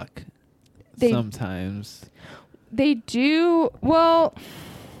talk sometimes. They do. Well,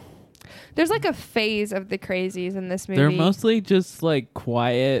 there's like a phase of the crazies in this movie. They're mostly just like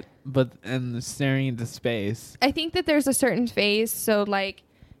quiet, and staring into space. I think that there's a certain phase. So like,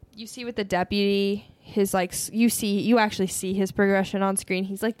 you see with the deputy, his like you actually see his progression on screen.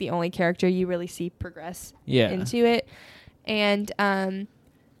 He's like the only character you really see progress into it. And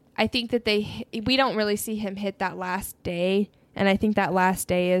I think that we don't really see him hit that last day, and I think that last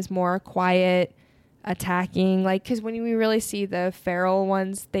day is more quiet, attacking, like, because when we really see the feral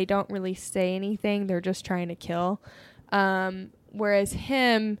ones, they don't really say anything, they're just trying to kill, whereas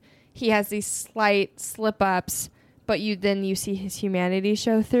he has these slight slip-ups, but you see his humanity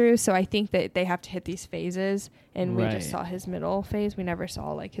show through. So I think that they have to hit these phases, and we just saw his middle phase. We never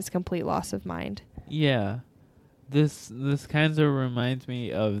saw like his complete loss of mind. Yeah. This kind of reminds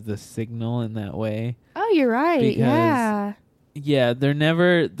me of The Signal in that way. Oh, you're right. Because, yeah, they're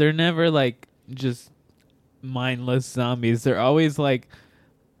never like just mindless zombies. They're always like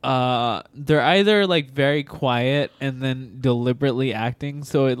they're either like very quiet and then deliberately acting,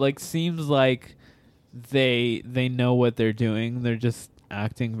 so it like seems like they know what they're doing. They're just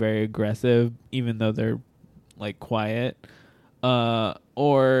acting very aggressive even though they're like quiet.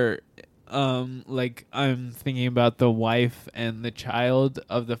 Or like I'm thinking about the wife and the child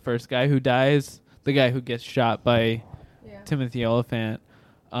of the first guy who dies, the guy who gets shot by Timothy Olyphant.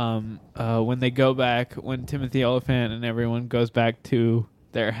 When Timothy Olyphant and everyone goes back to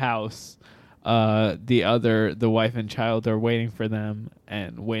their house, the wife and child are waiting for them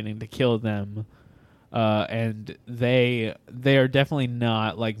and waiting to kill them. And they are definitely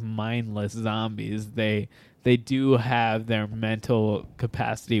not like mindless zombies. They do have their mental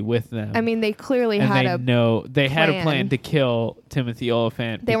capacity with them. I mean, they clearly and had they had a plan to kill Timothy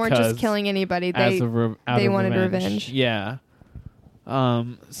Oliphant. They weren't just killing anybody. They wanted revenge. Yeah.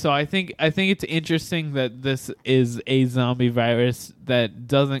 So I think it's interesting that this is a zombie virus that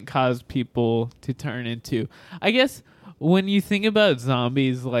doesn't cause people to turn into. I guess when you think about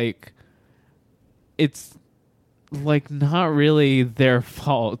zombies, like, it's like not really their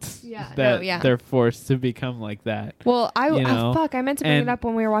fault that they're forced to become like that. Well, I meant to bring it up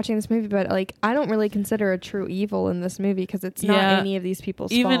when we were watching this movie, but like I don't really consider a true evil in this movie because it's not any of these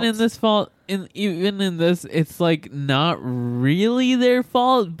people's fault. Even in this, it's like not really their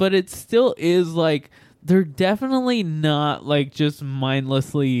fault, but it still is like they're definitely not like just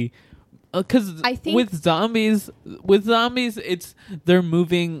mindlessly. Because with zombies, it's they're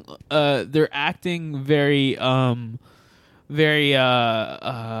moving, they're acting very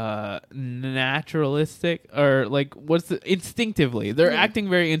naturalistic, or like instinctively. They're acting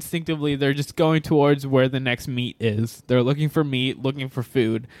very instinctively. They're just going towards where the next meat is. They're looking for meat, looking for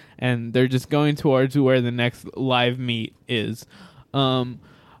food, and they're just going towards where the next live meat is.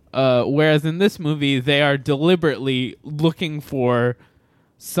 Whereas in this movie, they are deliberately looking for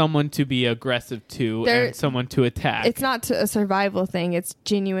someone to be aggressive to and someone to attack. It's not a survival thing. It's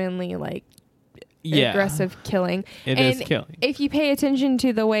genuinely like aggressive killing. It is killing. If you pay attention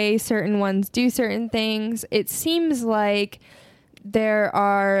to the way certain ones do certain things, it seems like there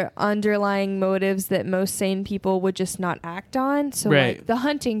are underlying motives that most sane people would just not act on. So like the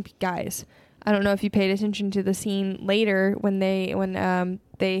hunting guys. I don't know if you paid attention to the scene later when they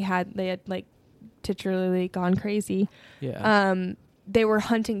had like titularly gone crazy. Yeah. They were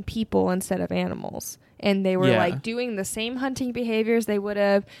hunting people instead of animals, and they were like doing the same hunting behaviors they would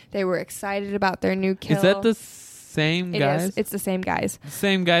have. They were excited about their new kill. Is that the same guys? It is. It's the same guys. The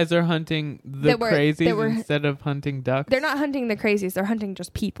same guys are hunting the crazies instead of hunting ducks? They're not hunting the crazies. They're hunting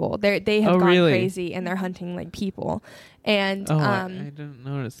just people. They have gone crazy, and they're hunting like people. And I didn't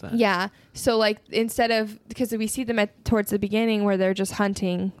notice that. Yeah. So like instead of, because we see them towards the beginning where they're just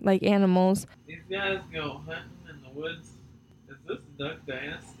hunting like animals. These guys go hunting in the woods. Is this Duck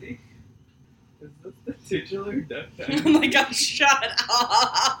Dynasty? Is this the titular Duck Dynasty? Oh my god, shut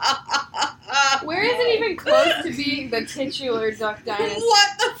up! Where is it even close to being the titular Duck Dynasty? What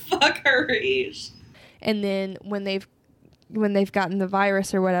the fuck, Harish? And then when they've gotten the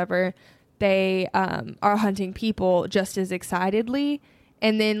virus or whatever, they are hunting people just as excitedly.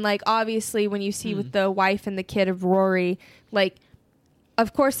 And then like obviously when you see with the wife and the kid of Rory, like,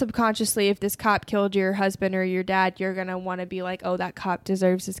 of course, subconsciously, if this cop killed your husband or your dad, you're going to want to be like, oh, that cop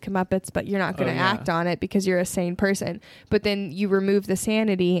deserves his comeuppance, but you're not going to act on it because you're a sane person. But then you remove the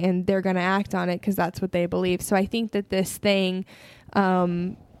sanity and they're going to act on it because that's what they believe. So I think that this thing,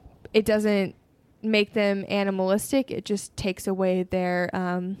 it doesn't make them animalistic. It just takes away their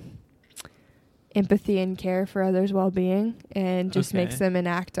empathy and care for others' well-being and just makes them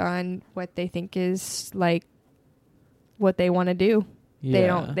enact on what they think is like what they want to do.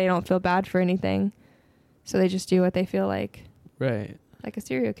 Yeah. They don't feel bad for anything. So they just do what they feel like. Right. Like a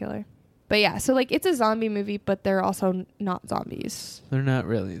serial killer. But yeah, so like it's a zombie movie, but they're also not zombies. They're not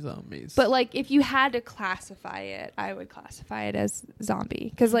really zombies. But like if you had to classify it, I would classify it as zombie.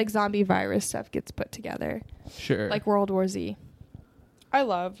 Because like zombie virus stuff gets put together. Sure. Like World War Z. I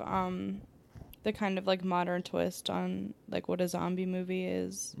love the kind of like modern twist on like what a zombie movie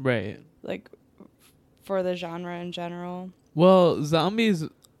is. Right. Like for the genre in general. Well, zombies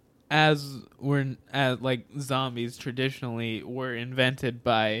zombies traditionally were invented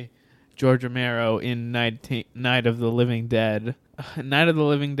by George Romero in Night of the Living Dead. Night of the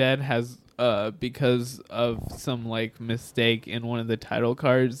Living Dead has because of some like mistake in one of the title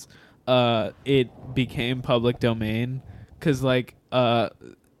cards, it became public domain cuz like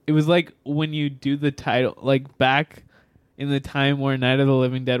it was like when you do the title like back in the time where Night of the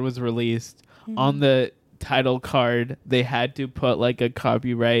Living Dead was released on the title card they had to put like a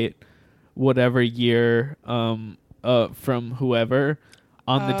copyright whatever year from whoever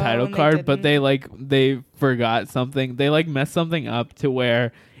on the title card, but they forgot something. They like messed something up to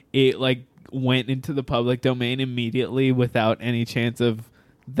where it like went into the public domain immediately without any chance of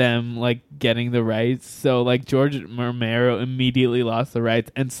them like getting the rights. So like George Romero immediately lost the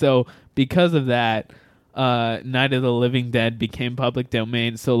rights, and so because of that Night of the Living Dead became public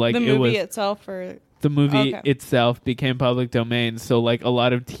domain. So like the movie itself or the movie Okay. itself became public domain. So like a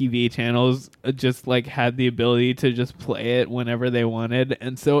lot of TV channels just like had the ability to just play it whenever they wanted.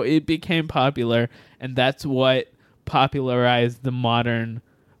 And so it became popular. And that's what popularized the modern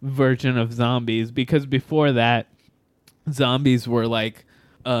version of zombies. Because before that, zombies were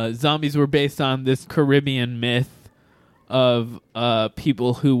based on this Caribbean myth of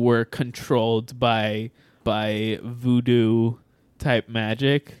people who were controlled by voodoo type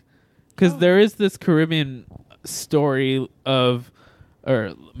magic. Because there is this Caribbean story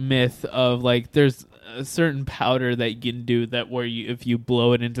or myth of like there's a certain powder that you can do that where if you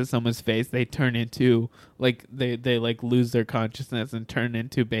blow it into someone's face, they turn into like they like lose their consciousness and turn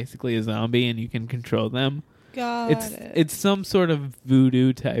into basically a zombie, and you can control them. It's some sort of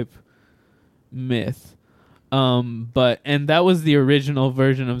voodoo type myth. And that was the original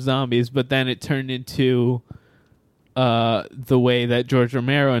version of zombies, but then it turned into the way that George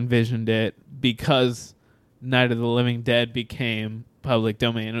Romero envisioned it, because Night of the Living Dead became public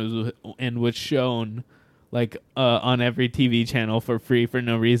domain and was shown like on every TV channel for free for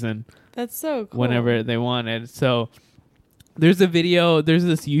no reason. That's so cool. Whenever they wanted. So there's this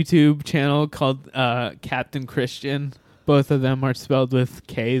YouTube channel called Captain Christian. Both of them are spelled with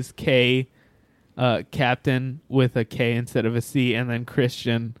K's. Captain with a K instead of a C, and then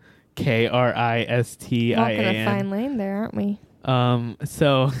Christian Kristian. Walking a fine lane there, aren't we?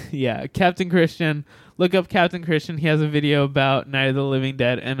 So yeah, Captain Christian. Look up Captain Christian. He has a video about Night of the Living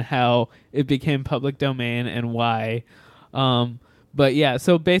Dead and how it became public domain and why. But yeah,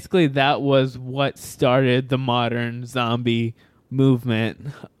 so basically that was what started the modern zombie movement.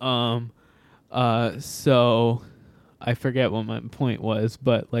 So I forget what my point was,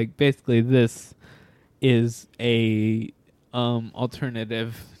 but like basically this is a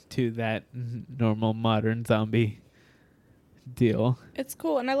alternative to that normal modern zombie deal. It's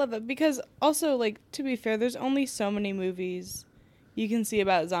cool, and I love it because also, like, to be fair, there's only so many movies you can see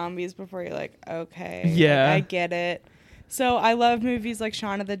about zombies before you're like, okay, yeah, like, I get it. So I love movies like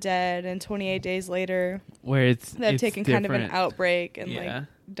Shaun of the Dead and 28 Days Later, where they've taken different. kind of an outbreak and like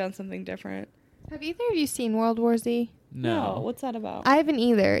done something different. Have either of you seen World War Z? No. What's that about? I haven't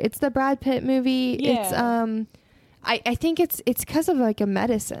either. It's the Brad Pitt movie. Yeah. It's I think it's because of like a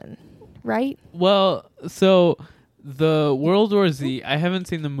medicine, right? Well, so the World War Z, I haven't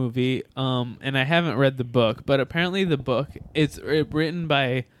seen the movie, and I haven't read the book, but apparently the book it's written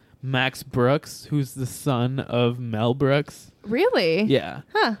by Max Brooks, who's the son of Mel Brooks. Really? Yeah.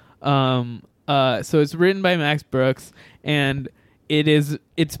 Huh. So it's written by Max Brooks, and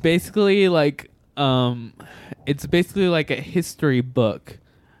it's basically like a history book.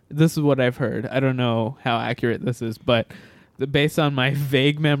 This is what I've heard. I don't know how accurate this is, but based on my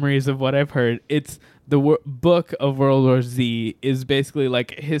vague memories of what I've heard, it's the book of World War Z is basically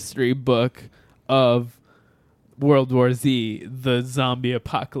like a history book of World War Z, the zombie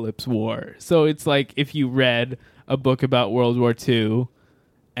apocalypse war. So it's like if you read a book about World War II,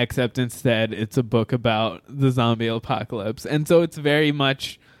 except instead it's a book about the zombie apocalypse. And so it's very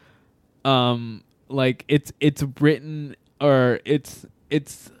much like it's written, or it's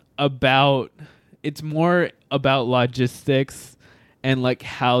more about logistics and like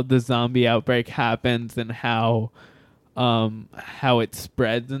how the zombie outbreak happens and how it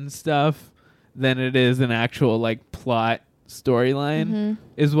spreads and stuff than it is an actual like plot storyline,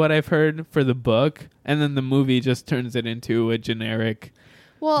 is what I've heard for the book. And then the movie just turns it into a generic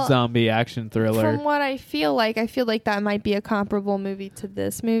zombie action thriller. From what I feel like that might be a comparable movie to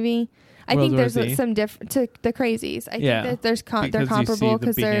this movie. I World think War there's Z? some different to the Crazies. I think that they're comparable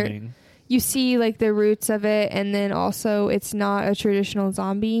because you see like the roots of it, and then also it's not a traditional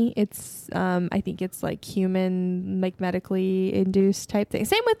zombie. It's I think it's like human, like medically induced type thing.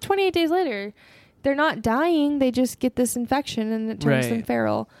 Same with 28 Days Later. They're not dying, they just get this infection and it turns them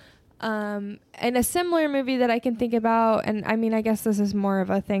feral. And a similar movie that I can think about, and I mean I guess this is more of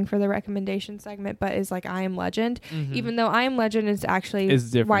a thing for the recommendation segment, but is like I Am Legend. Even though I Am Legend is actually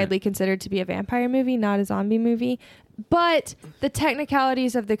widely considered to be a vampire movie, not a zombie movie. But the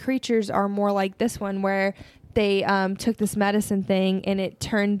technicalities of the creatures are more like this one, where they took this medicine thing and it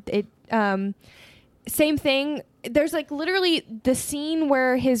turned it. Same thing. There's like literally the scene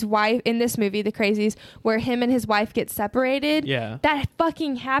where his wife in this movie, The Crazies, where him and his wife get separated. Yeah, that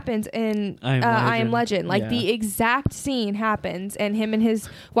fucking happens in I Am Legend. Like the exact scene happens, and him and his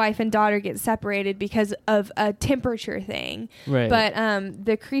wife and daughter get separated because of a temperature thing. Right. But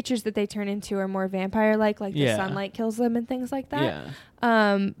the creatures that they turn into are more vampire-like, like the sunlight kills them and things like that.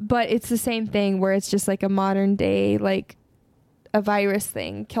 Yeah. But it's the same thing where it's just like a modern day, like a virus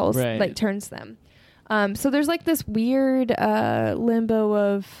thing kills, like turns them. So there's like this weird limbo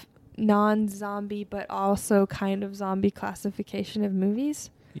of non-zombie but also kind of zombie classification of movies.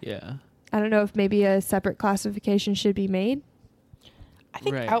 Yeah. I don't know if maybe a separate classification should be made. I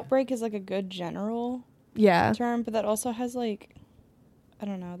think Right. outbreak is like a good general Yeah. term, but that also has like, I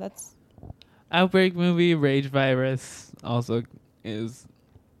don't know. That's Outbreak movie, rage virus also is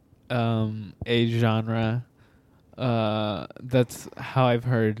a genre. That's how I've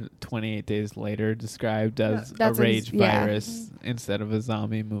heard 28 Days Later described as a that's rage yeah. virus instead of a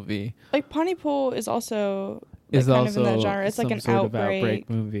zombie movie. like Pontypool is also like, Is kind also of in that genre. It's like some an sort outbreak, of outbreak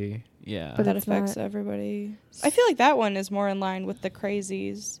movie. Yeah. But that it's affects not. everybody. I feel like that one is more in line with the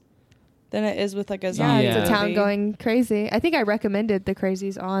Crazies than it is with like a Yeah, zombie. it's a town movie. going crazy. I think I recommended the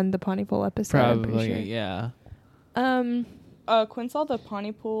Crazies on the Pontypool episode. I'm pretty Probably, sure. yeah. Quinn saw the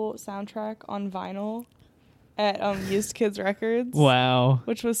Pontypool soundtrack on vinyl at Used Kids Records. Wow.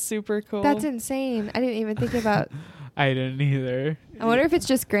 Which was super cool. That's insane. I didn't even think about. I didn't either. I wonder if it's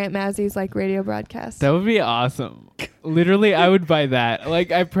just Grant Massey's like radio broadcast. That would be awesome. Literally, I would buy that.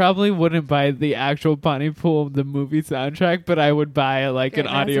 Like, I probably wouldn't buy the actual Pontypool, the movie soundtrack, but I would buy like Grant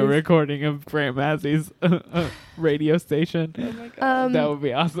an audio Massey's. recording of Grant Massey's radio station. Oh my God. That would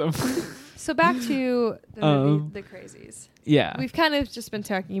be awesome. So back to the movie, The Crazies. Yeah. We've kind of just been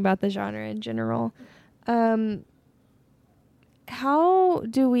talking about the genre in general. How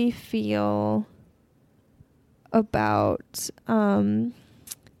do we feel about how do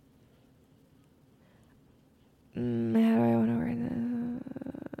I want to word it?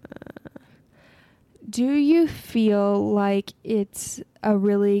 Do you feel like it's a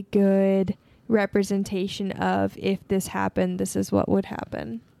really good representation of if this happened, this is what would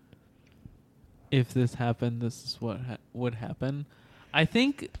happen? If this happened, this is what would happen. I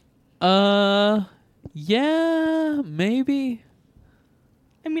think, yeah, maybe.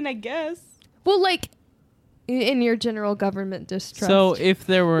 I mean, I guess. Well, like in your general government distrust. So if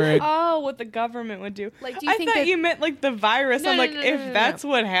there were, What the government would do. Like, do you I think thought that you meant like the virus. No, I'm no, like, no, if no. that's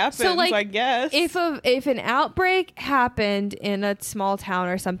what happens, So, like, I guess. if an outbreak happened in a small town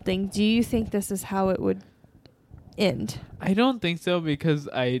or something, do you think this is how it would end? I don't think so, because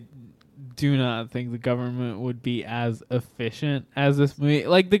I do not think the government would be as efficient as this movie.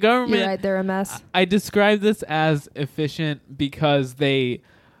 Like, the government, You're right, they're a mess. I describe this as efficient because they,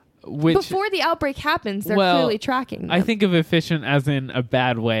 Before the outbreak happens, they're clearly tracking them. I think of efficient as in a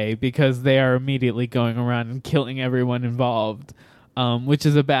bad way, because they are immediately going around and killing everyone involved, which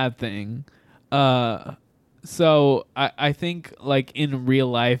is a bad thing. So I think, like, in real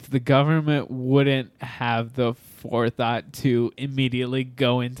life, the government wouldn't have the forethought to immediately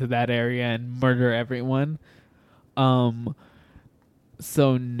go into that area and murder everyone.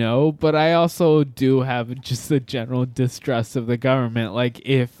 So no, but I also do have just a general distrust of the government. Like,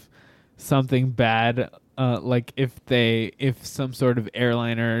 if something bad, like if some sort of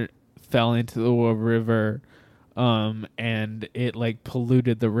airliner fell into the river, and it like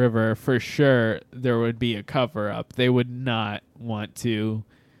polluted the river, for sure there would be a cover up. They would not want to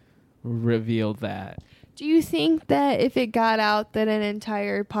reveal that. Do you think that if it got out that an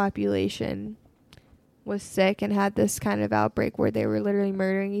entire population was sick and had this kind of outbreak where they were literally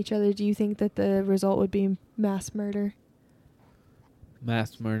murdering each other, do you think that the result would be mass murder?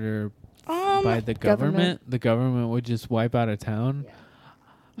 Mass murder by the government? The government would just wipe out a town?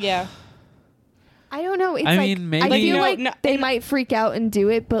 Yeah. I don't know. It's I like, mean, maybe- I Like, feel no, like they might freak out and do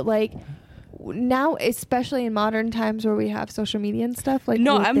it, but like now, especially in modern times where we have social media and stuff, like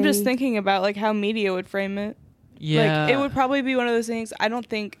No, would I'm just they- thinking about like how media would frame it. Yeah. Like, it would probably be one of those things. I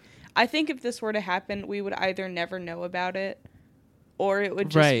think if this were to happen, we would either never know about it, or it would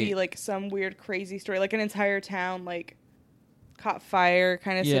just be like some weird crazy story, like an entire town like caught fire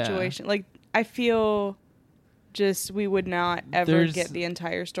kind of Yeah. situation. Like, I feel just we would not ever get the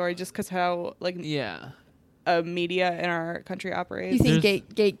entire story just because how like media in our country operates. You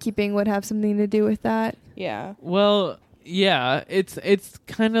think gatekeeping would have something to do with that? Yeah. Well, yeah, it's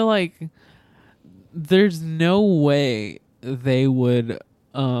kind of like there's no way they would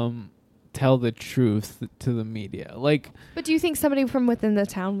tell the truth to the media. Like, But do you think somebody from within the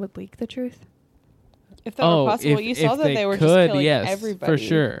town would leak the truth? If that were possible, you saw that they were just killing everybody. For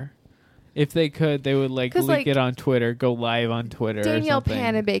sure. If they could, they would like 'Cause, leak like, it on Twitter, go live on Twitter Danielle or something.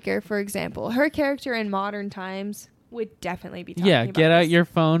 Panabaker, for example, her character in modern times would definitely be talking Yeah, about get out this. your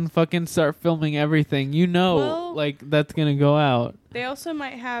phone, fucking start filming everything. You know, Well- like that's gonna go out. They also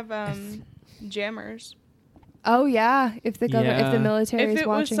might have jammers. Oh yeah, if the government, if the Yeah. military If is it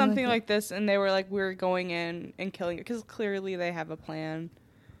was watching, something like this and they were like, we're going in and killing it, because clearly they have a plan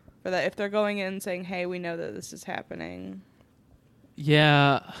for that. If they're going in and saying, hey, we know that this is happening.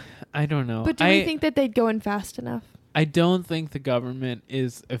 Yeah, I don't know. But do we think that they'd go in fast enough? I don't think the government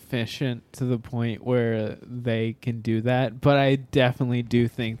is efficient to the point where they can do that, but I definitely do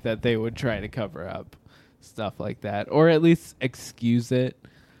think that they would try to cover up stuff like that, or at least excuse it.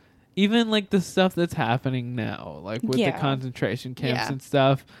 Even like the stuff that's happening now, like with the concentration camps and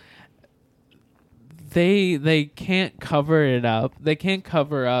stuff. They can't cover it up. They can't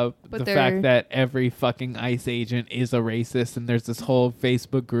cover up the fact that every fucking ICE agent is a racist, and there's this whole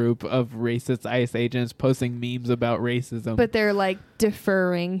Facebook group of racist ICE agents posting memes about racism. But they're like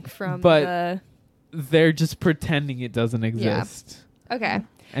deferring from they're just pretending it doesn't exist. Yeah. Okay.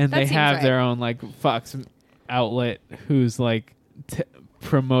 And they have their own like Fox outlet who's like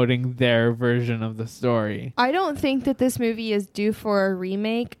promoting their version of the story. I don't think that this movie is due for a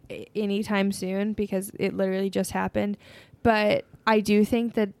remake anytime soon because it literally just happened. But I do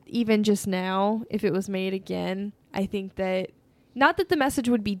think that even just now, if it was made again, I think that not that the message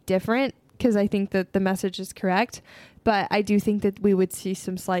would be different because I think that the message is correct, but I do think that we would see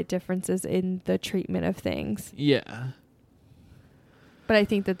some slight differences in the treatment of things. Yeah. But I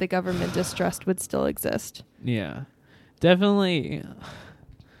think that the government distrust would still exist. Yeah. Definitely.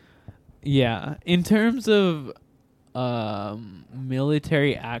 Yeah. In terms of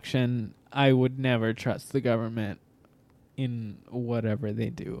military action, I would never trust the government in whatever they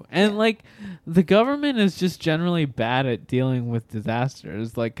do. And like the government is just generally bad at dealing with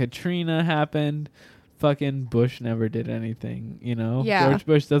disasters. Like Katrina happened, fucking Bush never did anything, you know? Yeah. George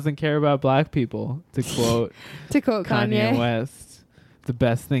Bush doesn't care about black people, to quote Kanye West. The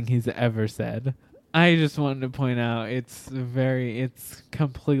best thing he's ever said. I just wanted to point out it's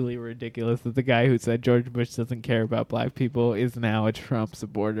completely ridiculous that the guy who said George Bush doesn't care about black people is now a Trump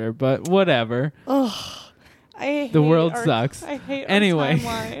supporter, but whatever. Ugh. The world sucks. I hate anyway,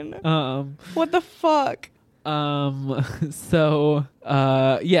 our timeline. What the fuck? So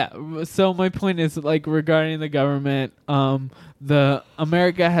my point is like regarding the government, the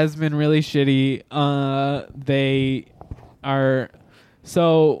America has been really shitty. They are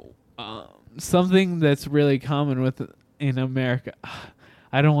something that's really common in America.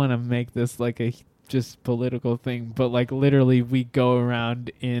 I don't want to make this like a just political thing, but like literally we go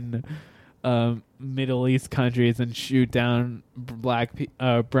around in Middle East countries and shoot down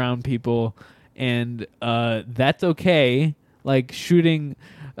brown people, and that's okay. Like shooting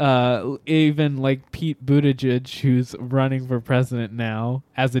even like Pete Buttigieg, who's running for president now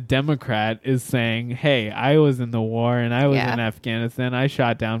as a Democrat, is saying, hey, I was in the war and I was in Afghanistan. I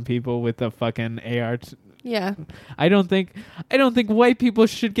shot down people with a fucking AR. Yeah. I don't think white people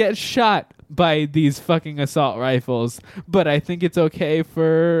should get shot by these fucking assault rifles, but I think it's okay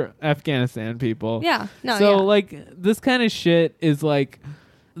for Afghanistan people. Yeah. No. So like this kind of shit is like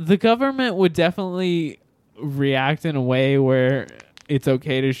the government would definitely react in a way where it's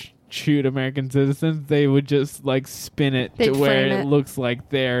okay to shoot American citizens. They would just like spin it to where it looks like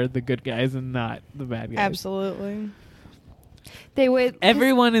they're the good guys and not the bad guys. Absolutely. They would.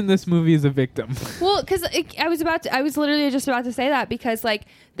 Everyone in this movie is a victim. Well, because I was literally just about to say that because like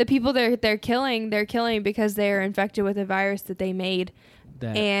the people they're killing because they are infected with a virus that they made,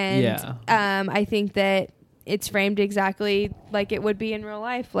 I think that it's framed exactly like it would be in real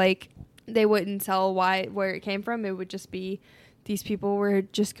life. Like they wouldn't tell where it came from. It would just be these people were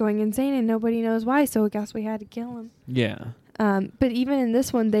just going insane and nobody knows why. So I guess we had to kill them. Yeah. But even in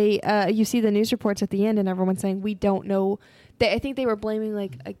this one, you see the news reports at the end and everyone's saying we don't know. I think they were blaming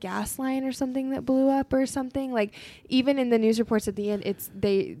like a gas line or something that blew up or something. Like even in the news reports at the end, it's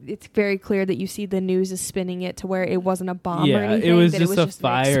very clear that you see the news is spinning it to where it wasn't a bomb or anything. It was just a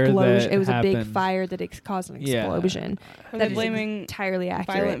fire. It was a big fire that caused an explosion. Are they blaming entirely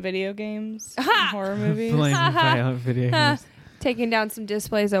accurate violent video games, and horror movies? Blaming violent video games. Taking down some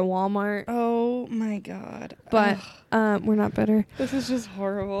displays at Walmart. Oh my god! But we're not better. This is just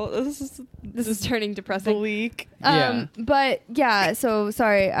horrible. This is turning depressing. Bleak. But yeah. So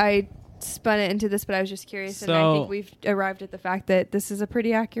sorry, I spun it into this, but I was just curious, and I think we've arrived at the fact that this is a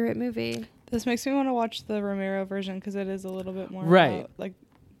pretty accurate movie. This makes me want to watch the Romero version because it is a little bit more about, like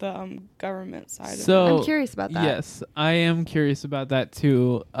the government side of it. I'm curious about that. Yes, I am curious about that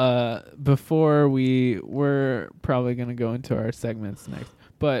too. Before we're probably going to go into our segments next.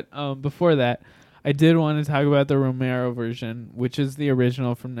 But before that, I did want to talk about the Romero version, which is the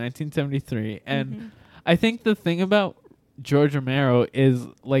original from 1973. And I think the thing about George Romero is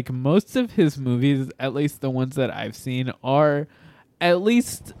like most of his movies, at least the ones that I've seen, are at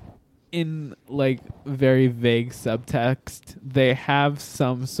least in like very vague subtext. They have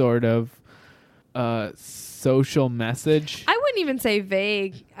some sort of social message. I wouldn't even say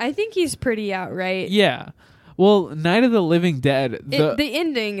vague. I think he's pretty outright. Yeah. Well, Night of the Living Dead. The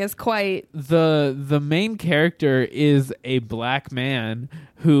ending is quite. The main character is a black man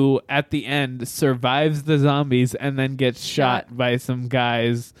who, at the end, survives the zombies and then gets shot by some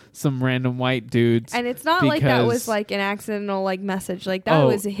guys, some random white dudes. And it's not like that was like an accidental like message. Like that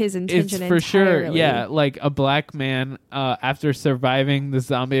was his intention. It's for entirely. sure. Yeah, like a black man after surviving the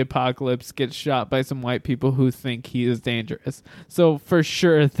zombie apocalypse gets shot by some white people who think he is dangerous. So for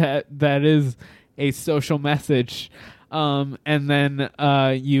sure that is a social message. And then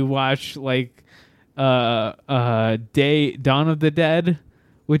you watch like Dawn of the Dead,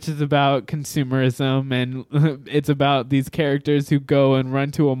 which is about consumerism, and it's about these characters who go and run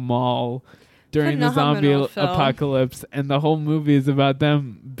to a mall during the zombie apocalypse, and the whole movie is about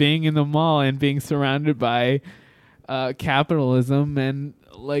them being in the mall and being surrounded by capitalism, and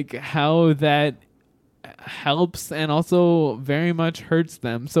like how that helps and also very much hurts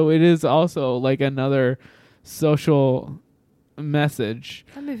them. So it is also like another social message.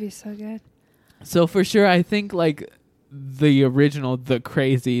 That movie's so good. So for sure, I think like the original The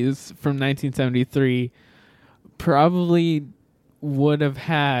Crazies from 1973 probably would have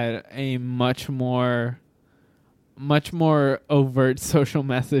had a much more overt social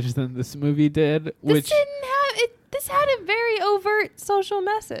message than this movie did. This had a very overt social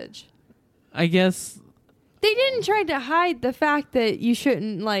message. I guess they didn't try to hide the fact that you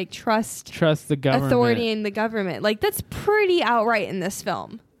shouldn't like trust the government, authority in the government. Like that's pretty outright in this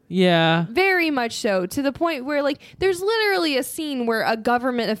film. Yeah. Very much so, to the point where like there's literally a scene where a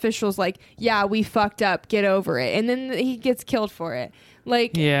government official's like, yeah, we fucked up, get over it, and then he gets killed for it.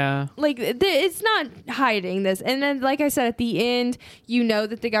 Like, yeah, like it's not hiding this. And then, like I said, at the end, you know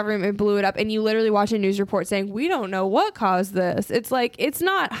that the government blew it up, and you literally watch a news report saying, we don't know what caused this. It's like, it's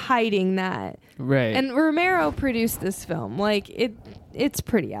not hiding that. Right. And Romero produced this film. Like, it's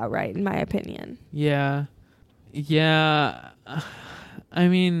pretty outright, in my opinion. Yeah. Yeah. I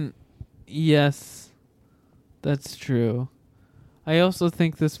mean, yes, that's true. I also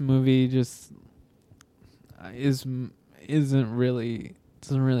think this movie just doesn't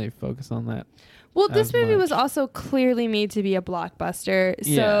really focus on that. Well, this movie was also clearly made to be a blockbuster,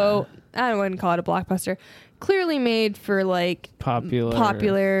 so I wouldn't call it a blockbuster. Clearly made for like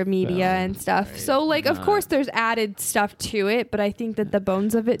popular media and stuff. Right. So like, of course, there's added stuff to it, but I think that the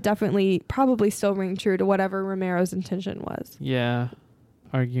bones of it definitely probably still ring true to whatever Romero's intention was. Yeah,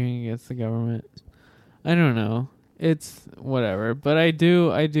 arguing against the government. I don't know. It's whatever, but I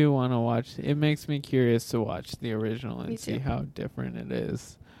do want to watch. It makes me curious to watch the original and see how different it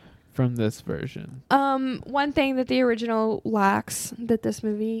is from this version. One thing that the original lacks that this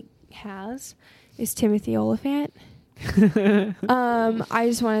movie has is Timothy Olyphant. I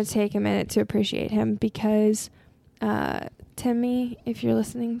just want to take a minute to appreciate him because, Timmy, if you're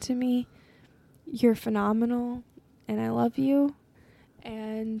listening to me, you're phenomenal, and I love you,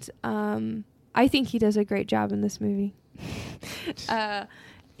 and I think he does a great job in this movie.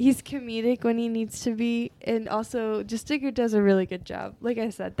 He's comedic when he needs to be, and also just does a really good job. Like I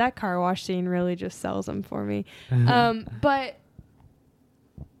said, that car wash scene really just sells him for me. But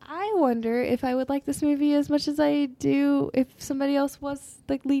I wonder if I would like this movie as much as I do if somebody else was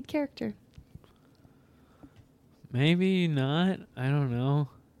the lead character. Maybe not. I don't know.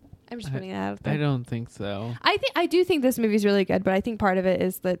 I'm just putting that out there. I don't think so. I do think this movie's really good, but I think part of it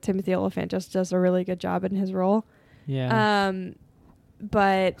is that Timothy Olyphant just does a really good job in his role. Yeah.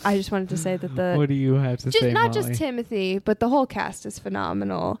 But I just wanted to say that what do you have to say, not Molly? just Timothy, but the whole cast is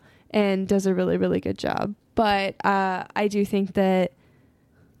phenomenal and does a really, really good job. But I do think that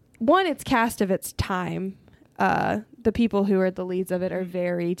one, it's cast of its time. The people who are the leads of it are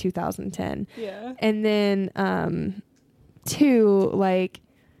very 2010. Yeah. And then two, like,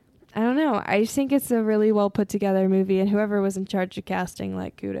 I don't know. I just think it's a really well put together movie, and whoever was in charge of casting,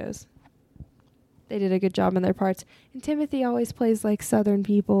 like, kudos. They did a good job in their parts. And Timothy always plays like Southern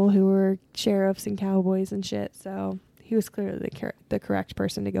people who were sheriffs and cowboys and shit, so he was clearly the correct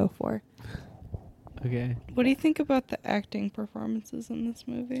person to go for. Okay. What do you think about the acting performances in this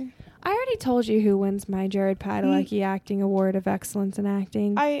movie? I already told you who wins my Jared Padalecki Acting Award of Excellence in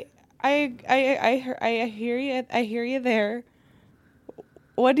Acting. I hear you. I hear you there.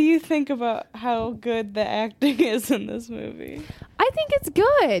 What do you think about how good the acting is in this movie? I think it's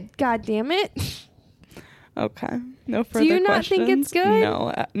good. God damn it. Okay. No further questions. Do you not think it's good?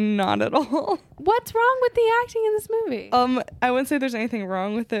 No, not at all. What's wrong with the acting in this movie? I wouldn't say there's anything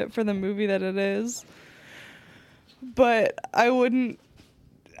wrong with it for the movie that it is. But I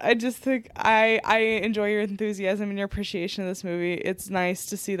just think I enjoy your enthusiasm and your appreciation of this movie. It's nice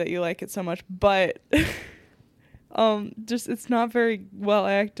to see that you like it so much, but Just it's not very well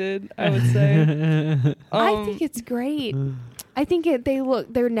acted, I would say. I think it's great. I think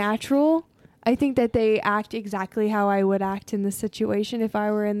they're natural. I think that they act exactly how I would act in this situation if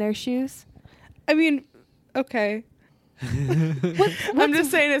I were in their shoes. I mean, okay. I'm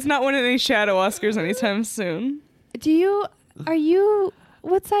just saying it's not winning any Shadow Oscars anytime soon. What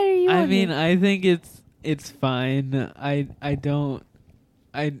side are you on? I mean, I think it's fine. I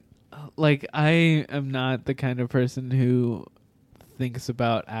am not the kind of person who thinks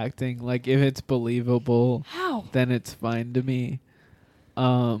about acting. Like, if it's believable, then it's fine to me.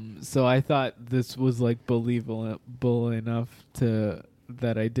 So I thought this was like believable enough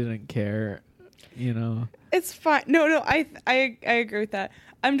that I didn't care, you know. It's fine. No, I agree with that.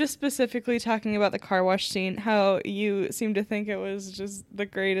 I'm just specifically talking about the car wash scene, how you seem to think it was just the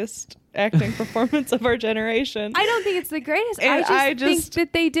greatest acting performance of our generation. I don't think it's the greatest. And I just think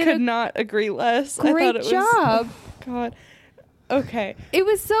that they could not agree less. Great job. God. Okay. It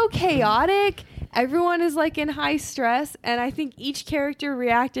was so chaotic. Everyone is like in high stress, and I think each character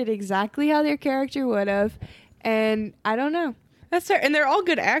reacted exactly how their character would have. And I don't know. That's fair. And they're all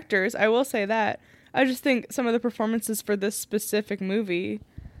good actors. I will say that. I just think some of the performances for this specific movie,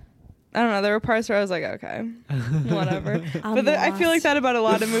 I don't know, there were parts where I was like, okay, whatever. But I feel like that about a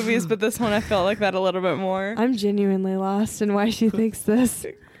lot of movies, but this one I felt like that a little bit more. I'm genuinely lost in why she thinks this.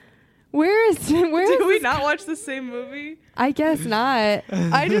 Did we not watch the same movie? I guess not.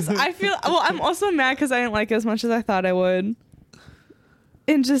 I feel, well, I'm also mad because I didn't like it as much as I thought I would.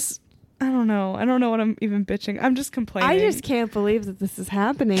 And just, I don't know what I'm even bitching. I'm just complaining. I just can't believe that this is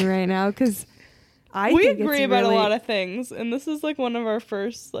happening right now because we agree about a lot of things, and this is like one of our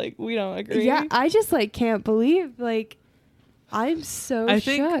first, like, we don't agree. Yeah, I just like can't believe, like, I'm so shook. I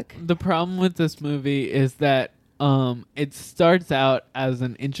think the problem with this movie is that it starts out as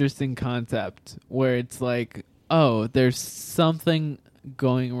an interesting concept where it's like, oh, there's something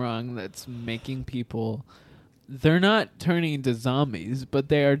going wrong that's making people, they're not turning into zombies, but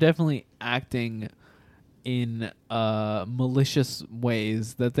they are definitely acting in malicious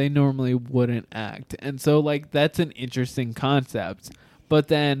ways that they normally wouldn't act. And so, like, that's an interesting concept. But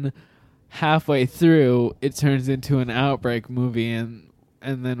then halfway through, it turns into an outbreak movie, and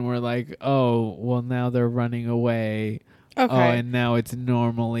then we're like, oh, well, now they're running away. Okay. Oh, and now it's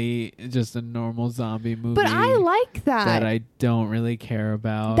normally just a normal zombie movie. But I like that. That I don't really care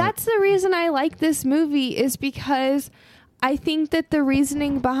about. That's the reason I like this movie, is because I think that the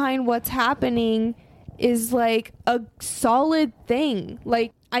reasoning behind what's happening is like a solid thing.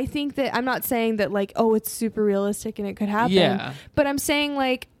 Like, I think that, I'm not saying that like, oh, it's super realistic and it could happen. Yeah. But I'm saying,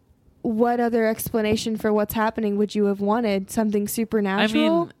 like, what other explanation for what's happening would you have wanted? Something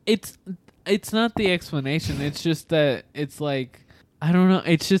supernatural? I mean, it's not the explanation. It's just that it's like, I don't know.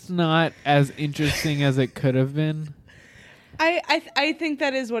 It's just not as interesting as it could have been. I think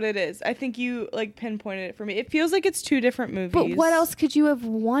that is what it is. I think you like pinpointed it for me. It feels like it's two different movies. But what else could you have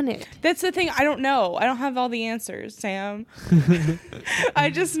wanted? That's the thing. I don't know. I don't have all the answers, Sam.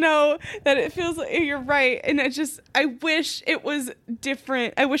 I just know that it feels like you're right. And I wish it was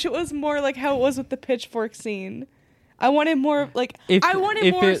different. I wish it was more like how it was with the pitchfork scene. I wanted more like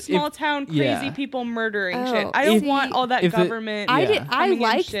more small town crazy people murdering shit. I don't want all that government. I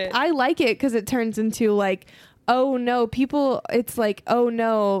like it because it turns into like, oh no, people, it's like, oh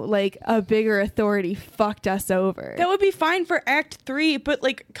no, like a bigger authority fucked us over. That would be fine for Act 3, but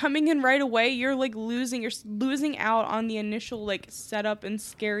like coming in right away, you're like losing out on the initial like setup and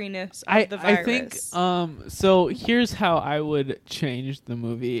scariness of the virus. I think so here's how I would change the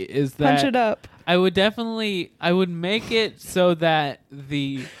movie is that punch it up. I would make it so that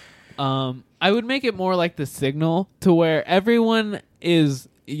I would make it more like The Signal, to where everyone is,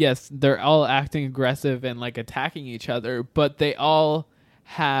 yes, they're all acting aggressive and like attacking each other, but they all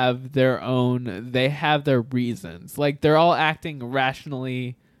have their reasons. Like, they're all acting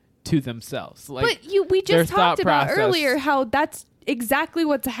rationally to themselves. Like, but we just talked about earlier how that's exactly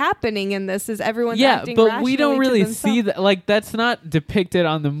what's happening in this, is everyone's acting rationally. Yeah, but we don't really see that. Like, that's not depicted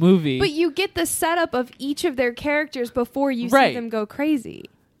on the movie. But you get the setup of each of their characters before you see them go crazy.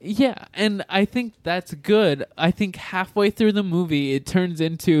 Yeah, and I think that's good. I think halfway through the movie, it turns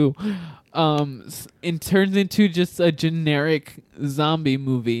into just a generic zombie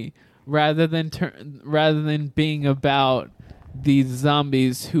movie, rather than being about these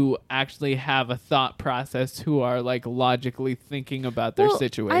zombies who actually have a thought process, who are like logically thinking about their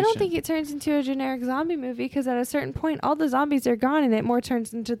situation. I don't think it turns into a generic zombie movie, because at a certain point, all the zombies are gone, and it more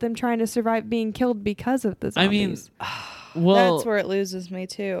turns into them trying to survive being killed because of the zombies. I mean, well, that's where it loses me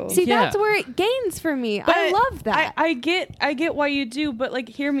too. See, that's where it gains for me. But I love that. I get why you do, but like,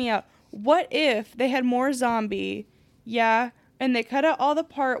 hear me out. what if they had more zombie? Yeah. And they cut out all the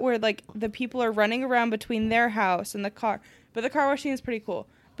part where, like, the people are running around between their house and the car. But the car wash scene is pretty cool.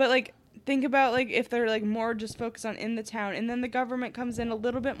 But, like, think about, like, if they're, like, more just focused on in the town. And then the government comes in a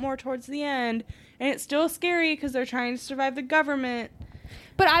little bit more towards the end. And it's still scary because they're trying to survive the government.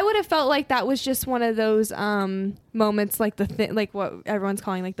 But I would have felt like that was just one of those moments, like like what everyone's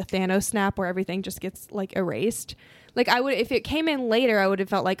calling like the Thanos snap, where everything just gets like erased. Like I would, if it came in later, I would have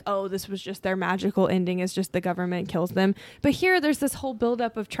felt like, oh, this was just their magical ending. It's just the government kills them. But here, there's this whole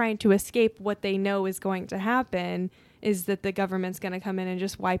buildup of trying to escape what they know is going to happen. Is that the government's going to come in and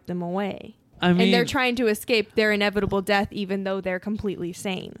just wipe them away. I mean, and they're trying to escape their inevitable death, even though they're completely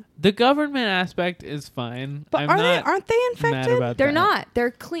sane. The government aspect is fine. But aren't they infected? They're not.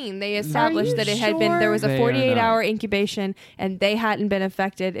 They're clean. They established that it had been, there was a 48-hour incubation, and they hadn't been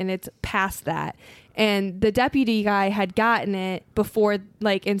affected, and it's past that. And the deputy guy had gotten it before,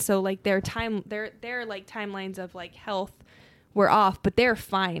 like, and so like their like timelines of like health were off, but they're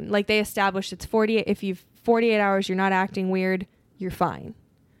fine. Like they established it's 48. If you've 48 hours, you're not acting weird, you're fine.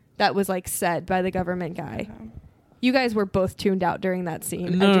 That was like said by the government guy. Okay. You guys were both tuned out during that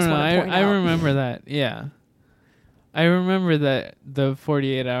scene. No, I remember that. Yeah, I remember that the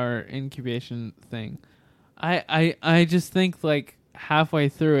 48-hour incubation thing. I just think like halfway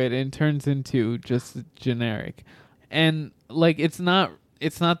through it turns into just generic, and like it's not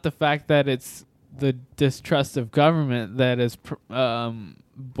the fact that it's the distrust of government that is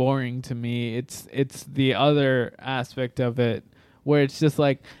boring to me. It's the other aspect of it where it's just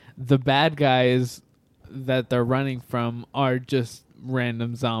like the bad guys that they're running from are just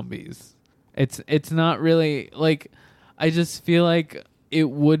random zombies. It's not really like, I just feel like it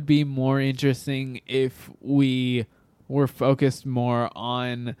would be more interesting if we were focused more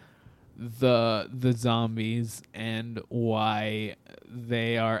on the zombies and why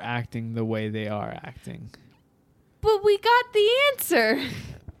they are acting the way they are acting. But we got the answer.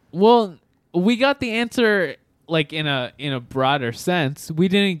 Well, we got the answer like in a broader sense. We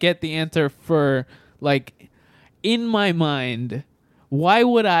didn't get the answer for like, in my mind, why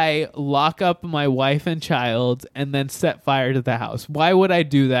would I lock up my wife and child and then set fire to the house? Why would I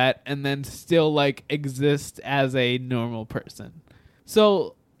do that and then still like exist as a normal person?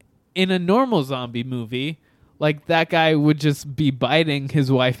 So in a normal zombie movie, like that guy would just be biting his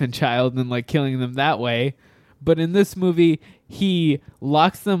wife and child and like killing them that way. But in this movie, he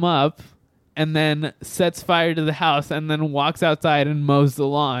locks them up and then sets fire to the house and then walks outside and mows the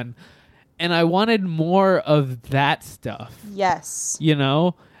lawn. And I wanted more of that stuff. Yes. You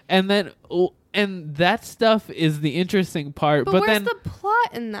know? And that stuff is the interesting part. But where's then the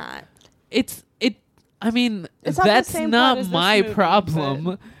plot in that? I mean, it's that's not my problem.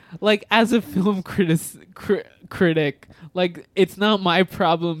 But like, as a film critic, like, it's not my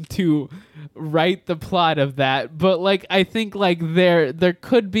problem to write the plot of that. But, like, I think, like, there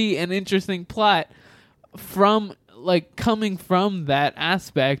could be an interesting plot from, like, coming from that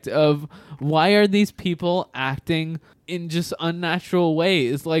aspect of why are these people acting in just unnatural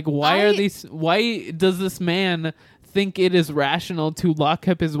ways? Like, why does this man think it is rational to lock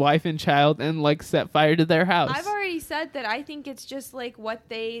up his wife and child and like set fire to their house? I've already said that I think it's just like what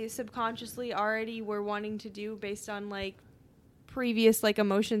they subconsciously already were wanting to do based on like previous like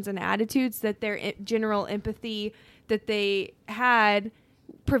emotions and attitudes, that their general empathy that they had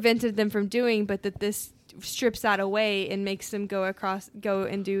prevented them from doing, but that this strips that away and makes them go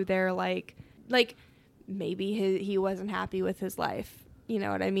and do their like maybe he wasn't happy with his life. You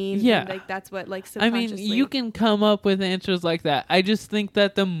know what I mean? Yeah. And, like, that's what, like, I mean, you can come up with answers like that. I just think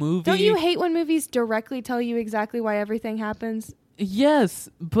that the movie... Don't you hate when movies directly tell you exactly why everything happens? Yes,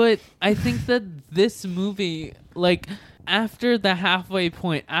 but I think that this movie, like, after the halfway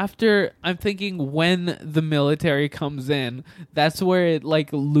point, after, I'm thinking when the military comes in, that's where it,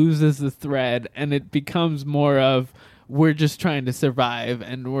 like, loses the thread, and it becomes more of, we're just trying to survive,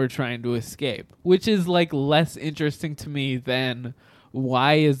 and we're trying to escape, which is, like, less interesting to me than...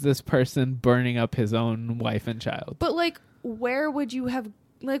 why is this person burning up his own wife and child? But, like, where would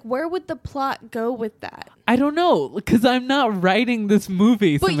the plot go with that? I don't know, because I'm not writing this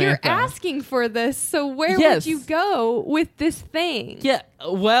movie, But Samantha. You're asking for this, so where would you go with this thing? Yeah,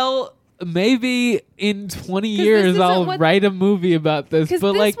 well, maybe in 20 years I'll write a movie about this. Because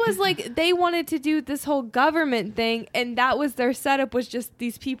this was like, they wanted to do this whole government thing, and that was their setup, was just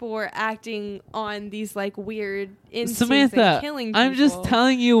these people were acting on these, like, weird instincts Samantha, and killing people. I'm just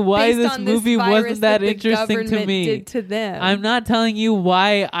telling you why this movie wasn't that interesting to me. Did to them. I'm not telling you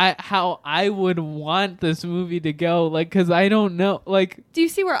how I would want this movie to go, like, because I don't know, like... Do you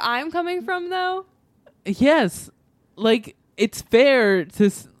see where I'm coming from, though? Yes. Like, it's fair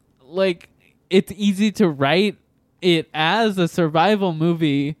to... like it's easy to write it as a survival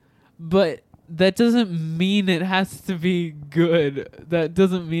movie, but that doesn't mean it has to be good. That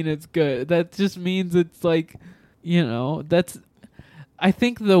doesn't mean it's good. That just means it's like, you know, I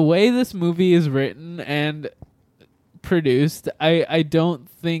think the way this movie is written and produced, I don't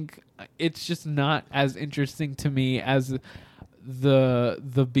think it's just not as interesting to me as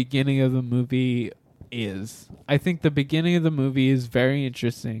the beginning of the movie is. I think the beginning of the movie is very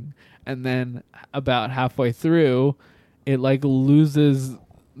interesting, and then about halfway through it like loses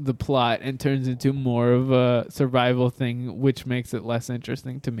the plot and turns into more of a survival thing, which makes it less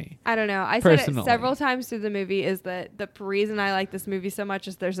interesting to me. I don't know. I said it several times through the movie is that the reason I like this movie so much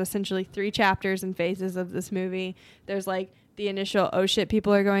is there's essentially 3 chapters and phases of this movie. There's like the initial, oh shit,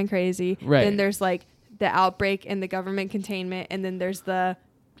 people are going crazy. Right. Then there's like the outbreak and the government containment. And then there's the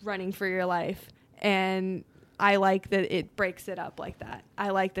running for your life. And I like that it breaks it up like that. I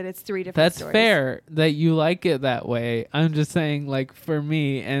like that it's 3 different stories. That's fair that you like it that way. I'm just saying, like, for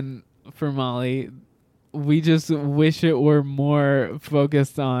me and for Molly, we just wish it were more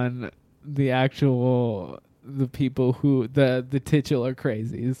focused on the people who, the titular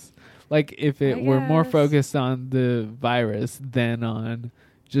crazies. Like, if it were more focused on the virus than on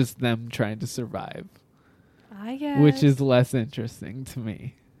just them trying to survive. I guess. Which is less interesting to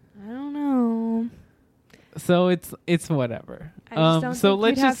me. I don't know. So it's whatever. I just don't so think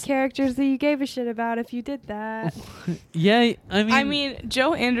let's you'd have characters that you gave a shit about if you did that. Yeah, I mean,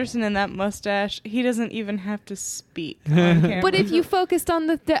 Joe Anderson and that mustache, he doesn't even have to speak on camera. But if you focused on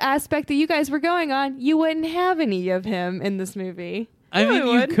the aspect that you guys were going on, you wouldn't have any of him in this movie. I mean,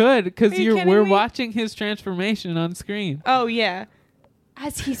 you could, because we're kidding me? watching his transformation on screen. Oh, yeah.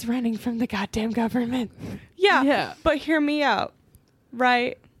 As he's running from the goddamn government. Yeah. But hear me out,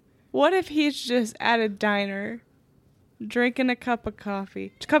 right? What if he's just at a diner, drinking a cup of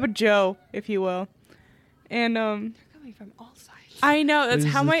coffee, a cup of Joe, if you will, and coming from all sides. I know that's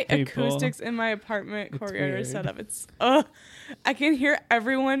This how is my people. acoustics in my apartment It's courtyard are weird. set up. It's I can hear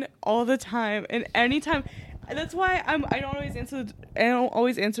everyone all the time, and anytime. That's why I don't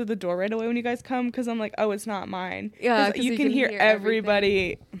always answer the door right away when you guys come, because I'm like, oh, it's not mine. Yeah, 'cause you can hear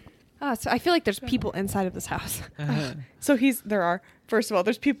everybody. Oh, so I feel like there's people inside of this house. So first of all,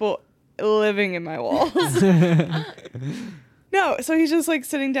 there's people living in my walls. No, so he's just like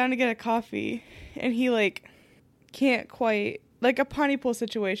sitting down to get a coffee, and he like can't quite, like a Pontypool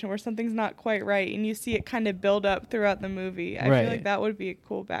situation where something's not quite right, and you see it kind of build up throughout the movie. I feel like that would be a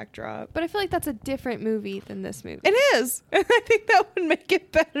cool backdrop. But I feel like that's a different movie than this movie. It is. And I think that would make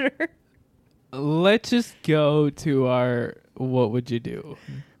it better. Let's just go to our what would you do?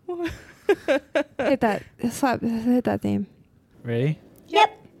 Hit that theme. Ready?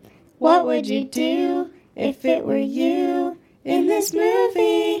 Yep. What would you do if it were you in this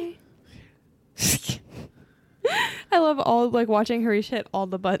movie? I love watching Harish hit all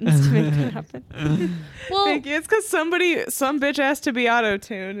the buttons to make that happen. Well, thank you. It's because some bitch asked to be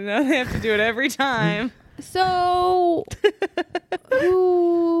auto-tuned, and now they have to do it every time. So,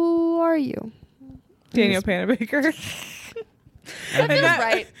 who are you? Daniel Panabaker.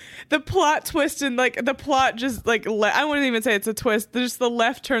 Right. The plot twist and the plot just I wouldn't even say it's a twist. Just the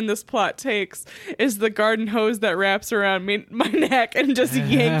left turn this plot takes is the garden hose that wraps around my neck and just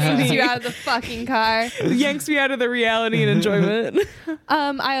yanks you out of the fucking car. Yanks me out of the reality and enjoyment.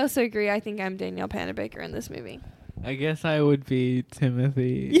 I also agree. I think I'm Danielle Panabaker in this movie. I guess I would be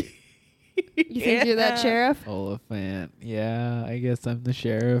Timothy. You think you're that sheriff? Oliphant. Yeah, I guess I'm the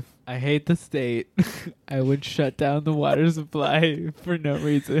sheriff. I hate the state. I would shut down the water supply for no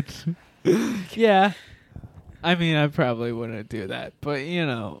reason. Yeah. I mean, I probably wouldn't do that, but you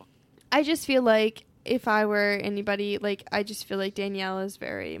know. I just feel like if I were anybody, I just feel like Danielle is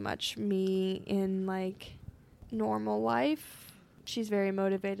very much me in normal life. She's very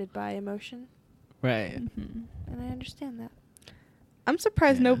motivated by emotion. Right. Mm-hmm. And I understand that. I'm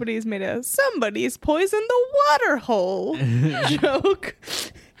surprised nobody's made a somebody's poisoned the water hole joke.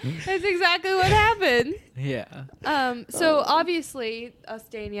 That's exactly what happened. Yeah. So obviously, us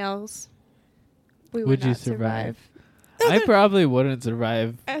Danielles, we would not you survive? I probably wouldn't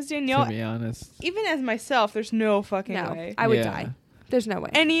survive. As Danielle, to be honest, even as myself, there's no fucking way. I would die. There's no way.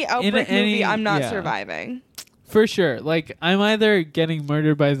 Any outbreak movie, I'm not surviving. For sure. I'm either getting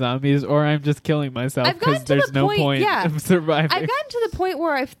murdered by zombies or I'm just killing myself because there's no point of surviving. I've gotten to the point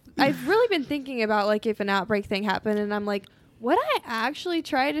where I've really been thinking about if an outbreak thing happened, and I'm like, would I actually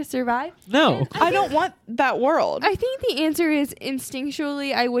try to survive? No. I don't want that world. I think the answer is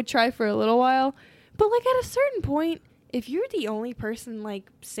instinctually I would try for a little while, but at a certain point, if you're the only person like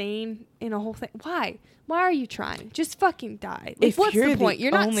sane in a whole thing, why are you trying? Just fucking die. Like, If what's you're the point? the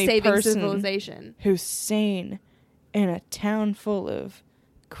You're not only saving person civilization. who's sane in a town full of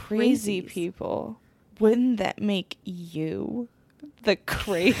crazy Crazies. people, wouldn't that make you the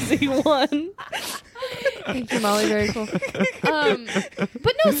crazy one? Thank you, Molly. Very cool.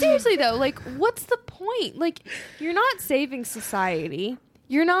 But no, seriously though, like, what's the point? Like, you're not saving society.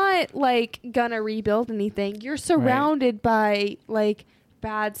 You're not like gonna rebuild anything. You're surrounded by like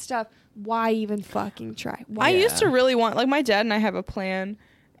bad stuff. Why even fucking try? Why? I used to really want, like, my dad and I have a plan,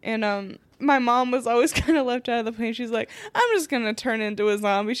 and my mom was always kind of left out of the plan. She's like, I'm just gonna turn into a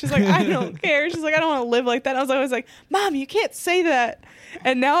zombie. She's like, I don't care. She's like, I don't want to live like that. And I was always like, Mom, you can't say that.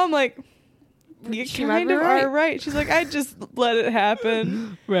 And now I'm like, you She might kind be of right. are right. She's like, I just let it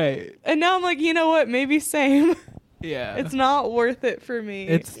happen. Right. And now I'm like, you know what? Maybe same. Yeah. It's not worth it for me.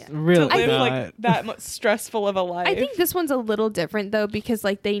 It's to really live not. like that much stressful of a life. I think this one's a little different though because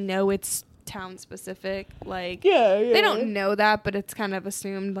like they know it's town specific. Like yeah. they don't know that, but it's kind of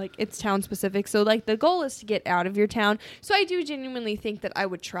assumed like it's town specific. So like the goal is to get out of your town. So I do genuinely think that I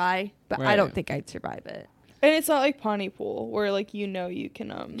would try, but I don't think I'd survive it. And it's not like Pontypool where like you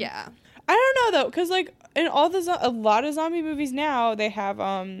can Yeah. I don't know though, because like in all the a lot of zombie movies now they have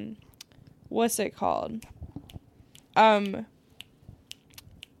what's it called? The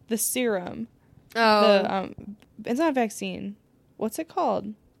serum. Oh. The it's not a vaccine. What's it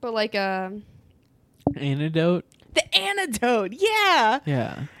called? But like Antidote. The antidote. Yeah.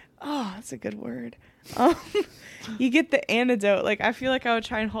 Yeah. Oh, that's a good word. You get the antidote. Like I feel like I would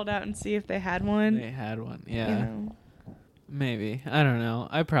try and hold out and see if they had one. They had one. Yeah. You know. Maybe. I don't know.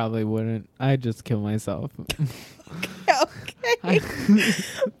 I probably wouldn't. I'd just kill myself. Okay.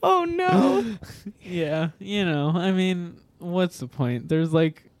 Oh no. Yeah. You know, I mean, what's the point? There's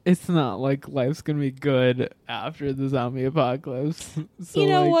like, it's not like life's gonna be good after the zombie apocalypse. So You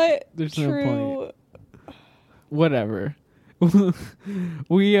know like, what? There's True. no point. Whatever.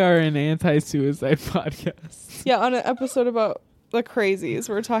 We are an anti-suicide podcast. Yeah, on an episode about the Crazies,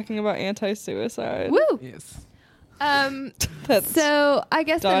 we're talking about anti-suicide. woo. Yes. That's So I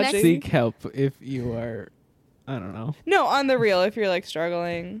guess the dodgy. next Seek help if you are, I don't know. no, on the real, if you're like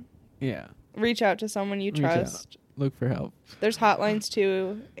struggling, Yeah. reach out to someone you Reach out. trust. Look for help. There's hotlines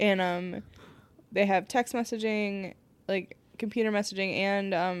too, and they have text messaging, like computer messaging,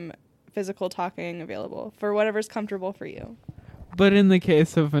 and physical talking available for whatever's comfortable for you. But in the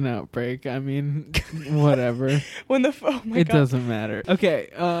case of an outbreak, I mean, whatever. When oh my It god, doesn't matter. Okay,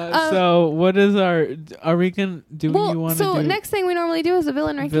 so what is our... Are we going to... Do you want to do... So next thing we normally do is a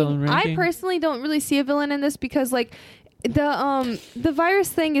villain ranking. Villain ranking? I personally don't really see a villain in this because like the virus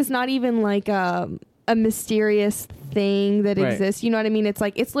thing is not even like a mysterious thing that Right. exists. You know what I mean? It's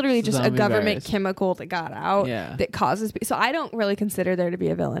like it's literally just a Zombie government virus. chemical that got out Yeah. that causes. So I don't really consider there to be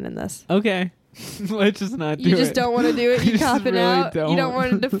a villain in this. Okay. Let's just not do it. You just don't want to do it. You just cop it really out. don't. You don't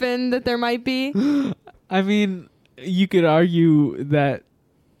want to defend that there might be. I mean, you could argue that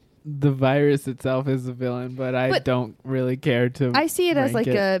the virus itself is a villain, but I But don't really care to I see it as rank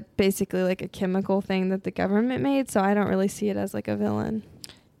like it. basically like a chemical thing that the government made. So I don't really see it as like a villain.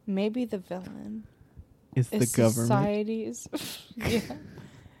 maybe the villain It's the is government. society's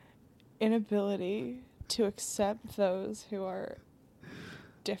inability to accept those who are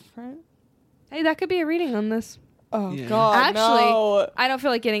different. Hey, that could be a reading on this. Oh Yeah. god, Actually, no. I don't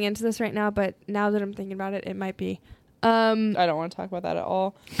feel like getting into this right now, but now that I'm thinking about it, it might be. I don't want to talk about that at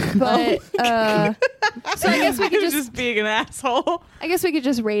all. But so I guess we could I'm just being an asshole. I guess we could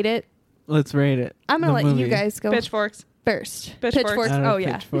just rate it. Let's rate it. I'm gonna The let movie. you guys go Pitchforks. first. Pitchforks. Out of Oh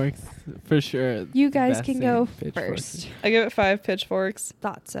yeah, Pitchforks, for sure. you guys Best can thing, go Pitchforks. first. I give it 5 pitchforks.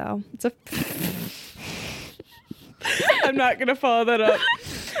 Thought so. It's a. I'm not gonna follow that up.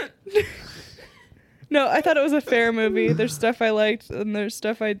 No, I thought it was a fair movie. There's stuff I liked, and there's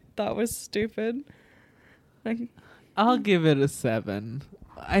stuff I thought was stupid. Like, I'll give it a 7.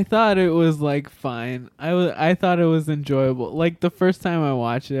 I thought it was like fine. I thought it was enjoyable. Like the first time I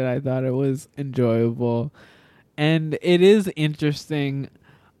watched it, I thought it was enjoyable, and it is interesting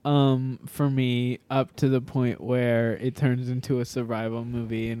for me up to the point where it turns into a survival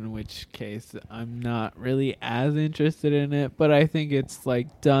movie, in which case I'm not really as interested in it, but I think it's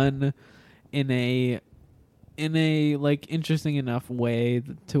like done in a like interesting enough way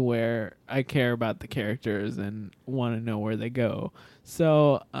to where I care about the characters and want to know where they go.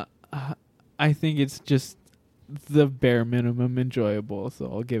 So I think it's just the bare minimum enjoyable, so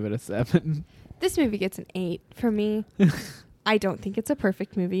I'll give it a 7. This movie gets an 8 for me. I don't think it's a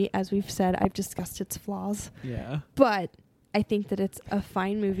perfect movie. As we've said, I've discussed its flaws. Yeah. But I think that it's a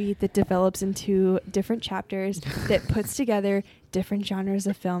fine movie that develops into different chapters that puts together different genres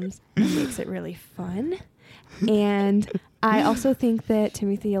of films and makes it really fun. And I also think that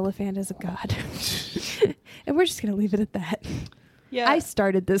Timothy Olyphant is a god. And we're just going to leave it at that. Yeah. I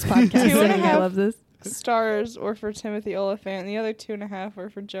started this podcast saying I love this. Stars were for Timothy Olyphant, and the other 2.5 were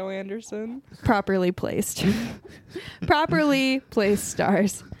for Joe Anderson. Properly placed. Properly placed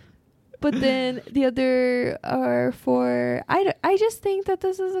stars. But then the other are for... I just think that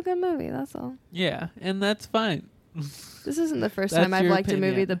this is a good movie, that's all. Yeah, and that's fine. This isn't the first That's time I've your liked a movie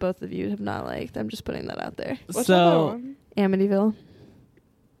opinion. that both of you have not liked. I'm just putting that out there. What's the other one? Amityville.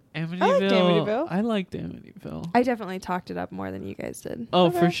 Amityville. I liked Amityville. I definitely talked it up more than you guys did. Oh,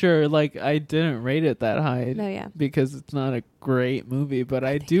 for sure. Like, I didn't rate it that high. No, yeah. Because it's not a great movie, but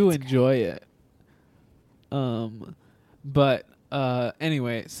I do enjoy it. But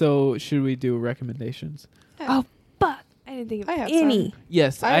anyway, so should we do recommendations? Oh, fuck. I didn't think of I have any. some.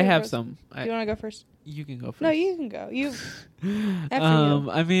 Yes, I have first. some. Do you want to go first? You can go first. No, you can go. You. After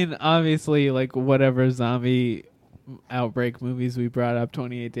you. I mean, obviously, like whatever zombie outbreak movies we brought up,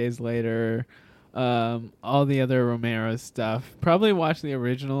 28 Days Later, all the other Romero stuff. Probably watch the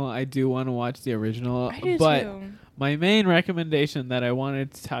original. I do want to watch the original, I do but too. my main recommendation that I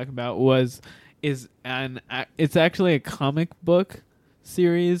wanted to talk about it's actually a comic book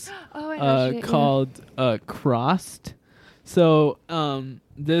series Oh, I know shit, yeah. called Crossed. So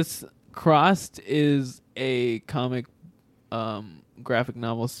this Crossed is a comic graphic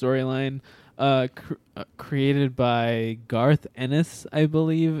novel storyline created by Garth Ennis, I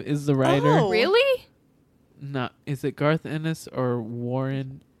believe, is the writer. Oh, really? Not is it Garth Ennis or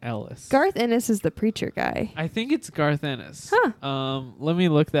Warren Ellis? Garth Ennis is the preacher guy. I think it's Garth Ennis. Huh. Let me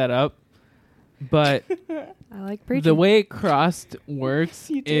look that up. But I like preaching. the way Crossed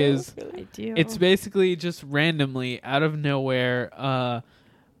works You do? is I do. it's basically just randomly out of nowhere.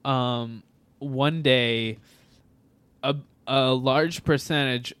 One day, a large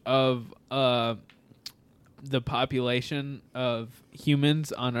percentage of the population of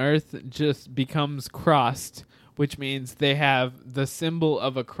humans on Earth just becomes crossed, which means they have the symbol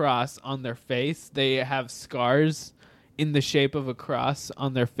of a cross on their face. They have scars in the shape of a cross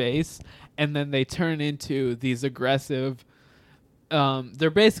on their face, and then they turn into these aggressive...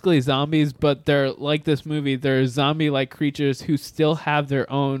 they're basically zombies, but they're like this movie. They're zombie-like creatures who still have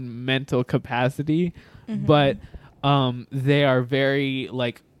their own mental capacity, but they are very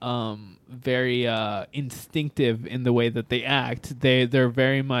very instinctive in the way that they act. They're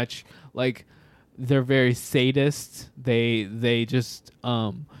very much like they're very sadist. They just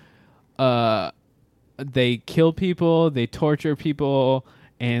they kill people, they torture people,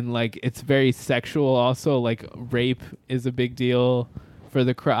 and like it's very sexual also. Like rape is a big deal for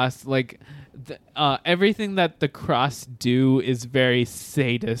the Cross. Like everything that the Cross do is very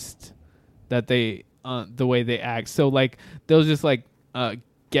sadist, that they the way they act. So like they'll just like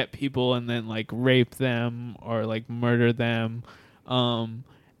get people and then like rape them or like murder them,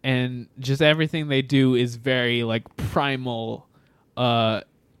 and just everything they do is very like primal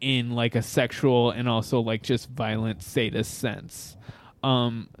in like a sexual and also like just violent sadist sense.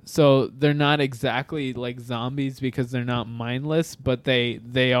 So they're not exactly like zombies because they're not mindless, but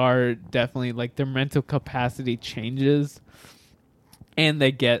they are definitely like their mental capacity changes, and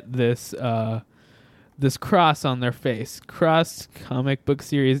they get this this cross on their face. Cross comic book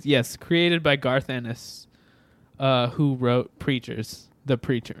series, yes, created by Garth Ennis, who wrote the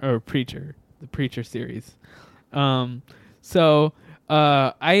Preacher series. So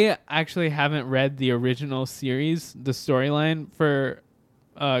I actually haven't read the original series, the storyline for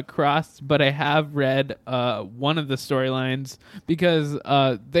Cross, but I have read one of the storylines because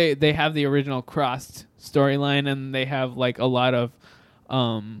they have the original Crossed storyline, and they have like a lot of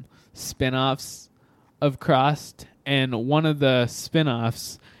spin-offs of Crossed, and one of the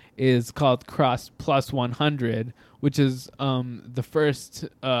spin-offs is called Crossed Plus 100, which is the first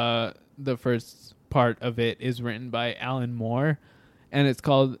part of it is written by Alan Moore, and it's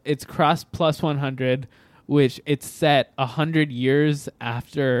Crossed Plus 100, which it's set 100 years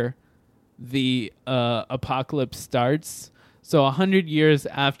after the apocalypse starts. So 100 years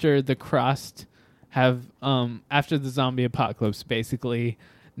after the Crossed have after the zombie apocalypse, basically.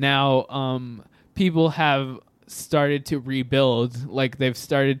 Now people have started to rebuild, like they've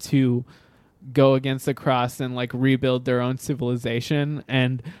started to go against the Cross and like rebuild their own civilization,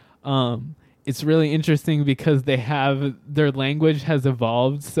 and it's really interesting because their language has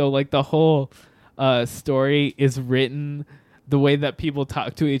evolved. So like the whole story is written the way that people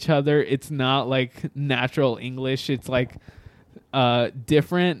talk to each other. It's not like natural English. It's like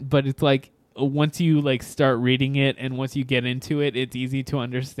different, but it's like once you like start reading it and once you get into it, it's easy to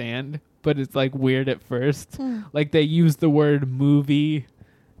understand, but it's like weird at first. Like they use the word movie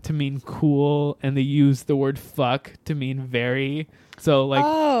to mean cool, and they use the word fuck to mean very. So like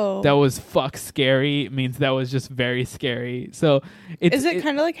that was fuck scary means that was just very scary. So is it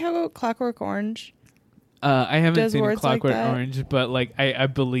kind of like how Clockwork Orange? I haven't seen words Clockwork like that? Orange, but like I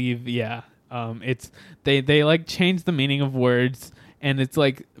believe, yeah. It's they like change the meaning of words, and it's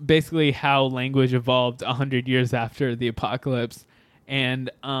like basically how language evolved 100 years after the apocalypse.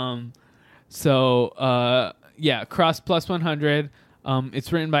 And Cross Plus 100.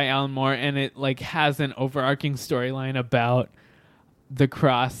 It's written by Alan Moore, and it like has an overarching storyline about the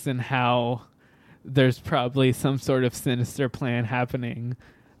cross and how there's probably some sort of sinister plan happening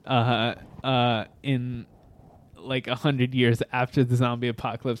in like 100 years after the zombie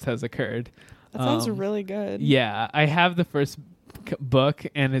apocalypse has occurred. That sounds really good. Yeah, I have the first book,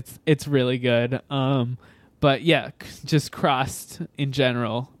 and it's really good. But yeah, just Crossed in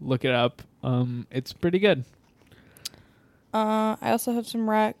general. Look it up. It's pretty good. I also have some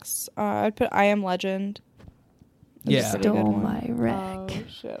recs. I'd put I Am Legend. Yeah. Stole my rec. Oh,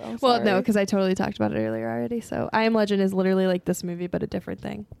 shit. I'm Well, sorry. no, because I totally talked about it earlier already. So I Am Legend is literally like this movie, but a different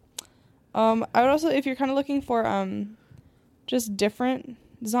thing. I would also, if you're kind of looking for just different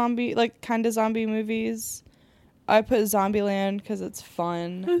zombie, like kind of zombie movies, I put Zombieland because it's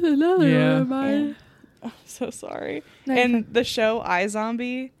fun. That's another Yeah. one of mine. I'm so sorry. No, you're And fine. the show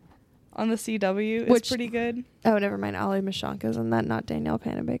iZombie on the CW is pretty good. Oh, never mind. Ali Mashanka's in that, not Danielle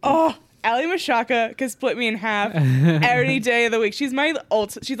Panabaker. Oh, Ali Mashaka could split me in half every day of the week. She's my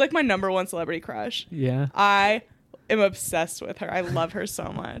she's like my number one celebrity crush. Yeah. I am obsessed with her. I love her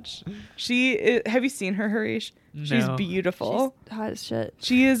so much. Have you seen her, Harish? She's No. beautiful. She's hot as shit.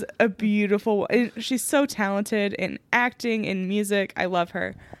 She is a beautiful. She's so talented in acting and music. I love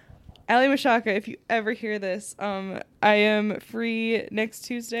her. Ali Mashaka, if you ever hear this, I am free next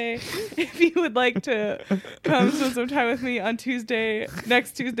Tuesday. If you would like to come spend some time with me on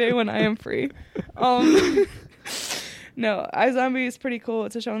next Tuesday when I am free. No, iZombie is pretty cool.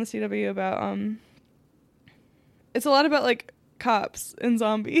 It's a show on the CW about it's a lot about like cops and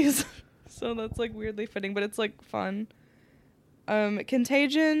zombies. So that's like weirdly fitting, but it's like fun.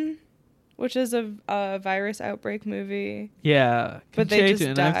 Contagion, which is a virus outbreak movie. Yeah. But they just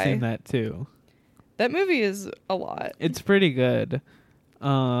Contagion, die. I've seen that too. That movie is a lot. It's pretty good.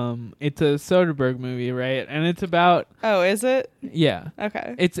 It's a Soderbergh movie, right? And it's about Oh, is it? yeah.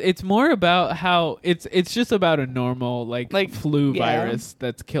 Okay. It's more about how it's just about a normal like flu yeah. virus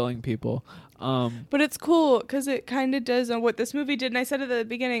that's killing people. But it's cool because it kind of does what this movie did. And I said at the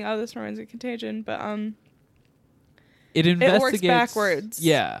beginning, oh, this reminds me of Contagion. But it investigates. It works backwards.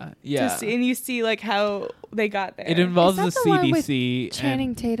 Yeah, yeah. To see, and you see like how they got there. It involves Is the that the one with CDC.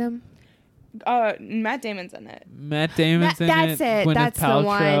 Channing Tatum. Matt Damon's in it. Matt Damon's in That's it. Gwyneth That's the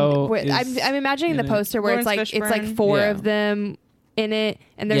Paltrow one. is I'm imagining the in it. poster where Lawrence it's like Fishburne. 4 Yeah. of them in it,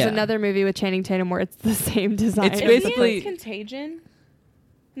 and there's Yeah. another movie with Channing Tatum where it's the same design. It's Is basically- he in Contagion?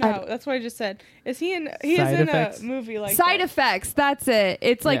 No, that's what I just said. Is he in? He is Side in effects? a movie like Side that. effects. That's it.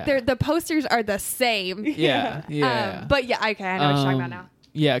 It's like Yeah. the posters are the same. Yeah, yeah. But yeah, okay, I know what you're talking about now.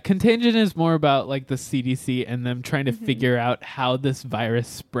 Yeah, Contagion is more about like the CDC and them trying to figure out how this virus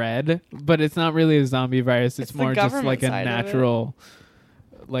spread, but it's not really a zombie virus. It's It's the more just government like a side of it. natural,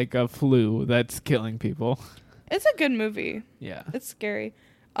 like a flu that's killing people. It's a good movie. Yeah. It's scary.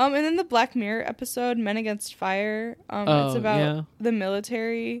 And then the Black Mirror episode, Men Against Fire. It's about yeah. the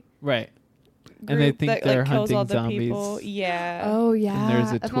military Right. group And they think that they're like kills all hunting the zombies. people. Yeah. Oh yeah,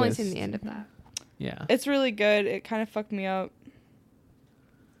 there's a I've only seen twist. the end of that. Yeah. It's really good. It kind of fucked me up.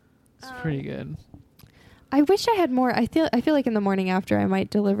 It's pretty good. I wish I had more. I feel like in the morning after I might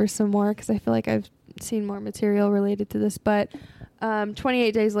deliver some more because I feel like I've seen more material related to this. But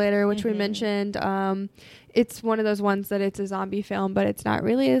 28 Days Later, which we mentioned, it's one of those ones that it's a zombie film, but it's not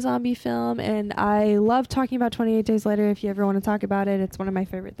really a zombie film. And I love talking about 28 Days Later. If you ever want to talk about it, it's one of my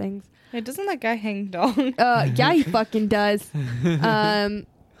favorite things. Hey, doesn't that guy hang dong? Yeah, he fucking does.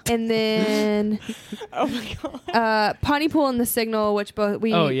 And then Oh my god. Pontypool and The Signal, which both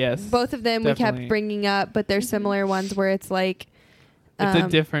yes, both of them we definitely. kept bringing up, but they're similar ones where it's like It's a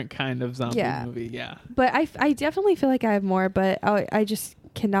different kind of zombie yeah. movie. Yeah. But I definitely feel like I have more, but I just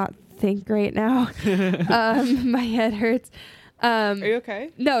cannot think right now. My head hurts. Are you okay?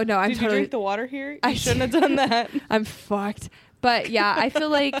 No, I'm Did you totally. drink the water here? I You shouldn't have done that. I'm fucked. But yeah, I feel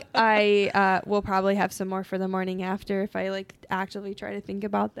like I will probably have some more for the morning after if I like actively try to think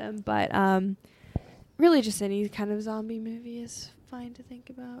about them. But really, just any kind of zombie movie is fine to think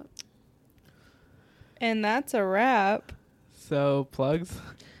about. And that's a wrap. So plugs.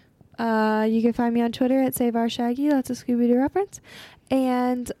 You can find me on Twitter at SaveOurShaggy. That's a Scooby-Doo reference.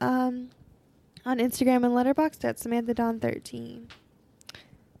 And on Instagram and Letterboxd at SamanthaDawn13.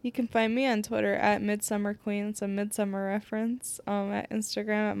 You can find me on Twitter at Midsummer Queen. It's a Midsummer reference. At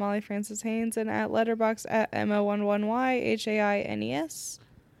Instagram at Molly Francis Haynes and at Letterboxd at Emma11YHAINES.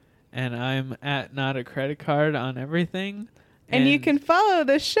 And I'm at Not a Credit Card on everything. And you can follow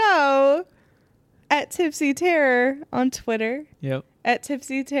the show at Tipsy Terror on Twitter. Yep. At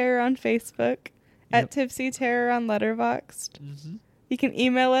Tipsy Terror on Facebook. At Tipsy Terror on Letterboxd. Mm-hmm. You can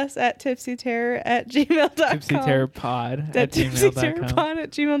email us at tipsyterror@gmail.com. tipsyterrorpod at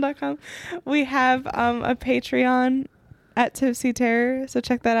tipsyterrorpod@gmail.com. We have a Patreon at Tipsy Terror, so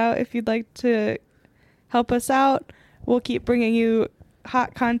check that out if you'd like to help us out. We'll keep bringing you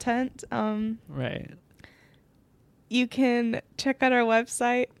hot content. Right. You can check out our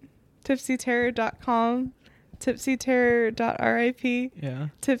website, tipsyterror.com. tipsyterror.rip, yeah,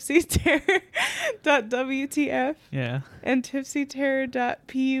 tipsyterror.wtf, yeah, and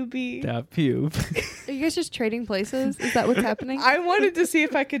tipsyterror.pub. Are you guys just trading places? Is that what's happening? I wanted to see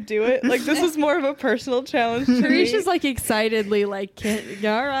if I could do it. Like, this is more of a personal challenge to me. Tarisha's like excitedly like,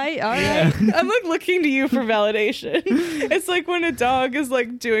 all right. Yeah. I'm like looking to you for validation. It's like when a dog is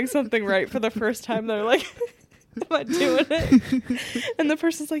like doing something right for the first time, they're like, am I doing it? And the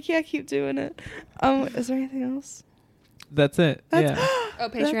person's like, yeah, keep doing it. Is there anything else? That's it. Yeah. Oh,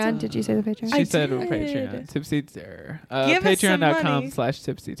 Patreon. Did you say the Patreon? She said Patreon. Tipsy Terror. Give us some money.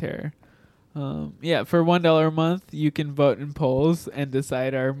 Patreon.com/Tipsy Terror. Yeah, for $1 a month, you can vote in polls and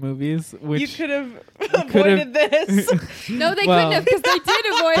decide our movies. Which you could have avoided this. No, they couldn't have, because they did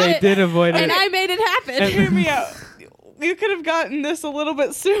avoid it. They did avoid it. And I made it happen. Hear me out. You could have gotten this a little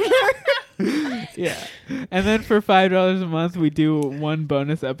bit sooner. Yeah. And then for $5 a month, we do one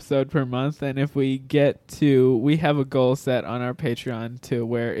bonus episode per month. And if we we have a goal set on our Patreon to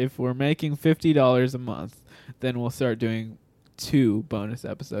where if we're making $50 a month, then we'll start doing 2 bonus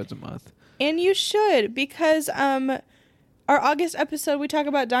episodes a month. And you should, because our August episode, we talk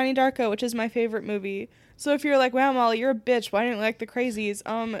about Donnie Darko, which is my favorite movie. So if you're like, wow, Molly, you're a bitch, why didn't you like the Crazies?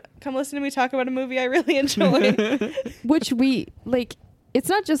 Come listen to me talk about a movie I really enjoy. Which we, like, it's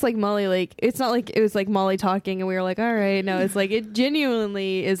not just like Molly, like, it's not like it was like Molly talking and we were like, all right. No, it's like it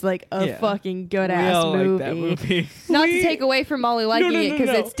genuinely is like a fucking good ass movie. Like that movie. Not to take away from Molly liking it, because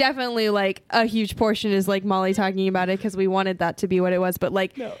no. it's definitely like a huge portion is like Molly talking about it because we wanted that to be what it was. But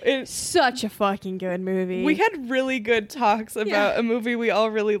like, it's such a fucking good movie. We had really good talks about a movie we all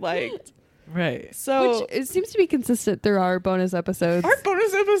really liked. Right. So which it seems to be consistent through our bonus episodes. Our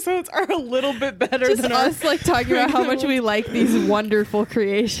bonus episodes are a little bit better just than us like talking about how much we like these wonderful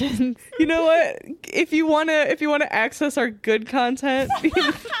creations. You know what? If you wanna access our good content,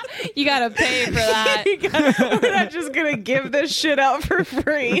 you gotta pay for that. We're not just gonna give this shit out for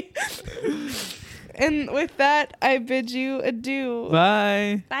free. And with that, I bid you adieu.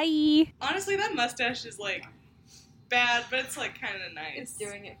 Bye. Bye. Honestly, that mustache is like bad, but it's like kind of nice. It's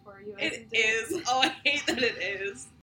doing it for you. It is. Oh, I hate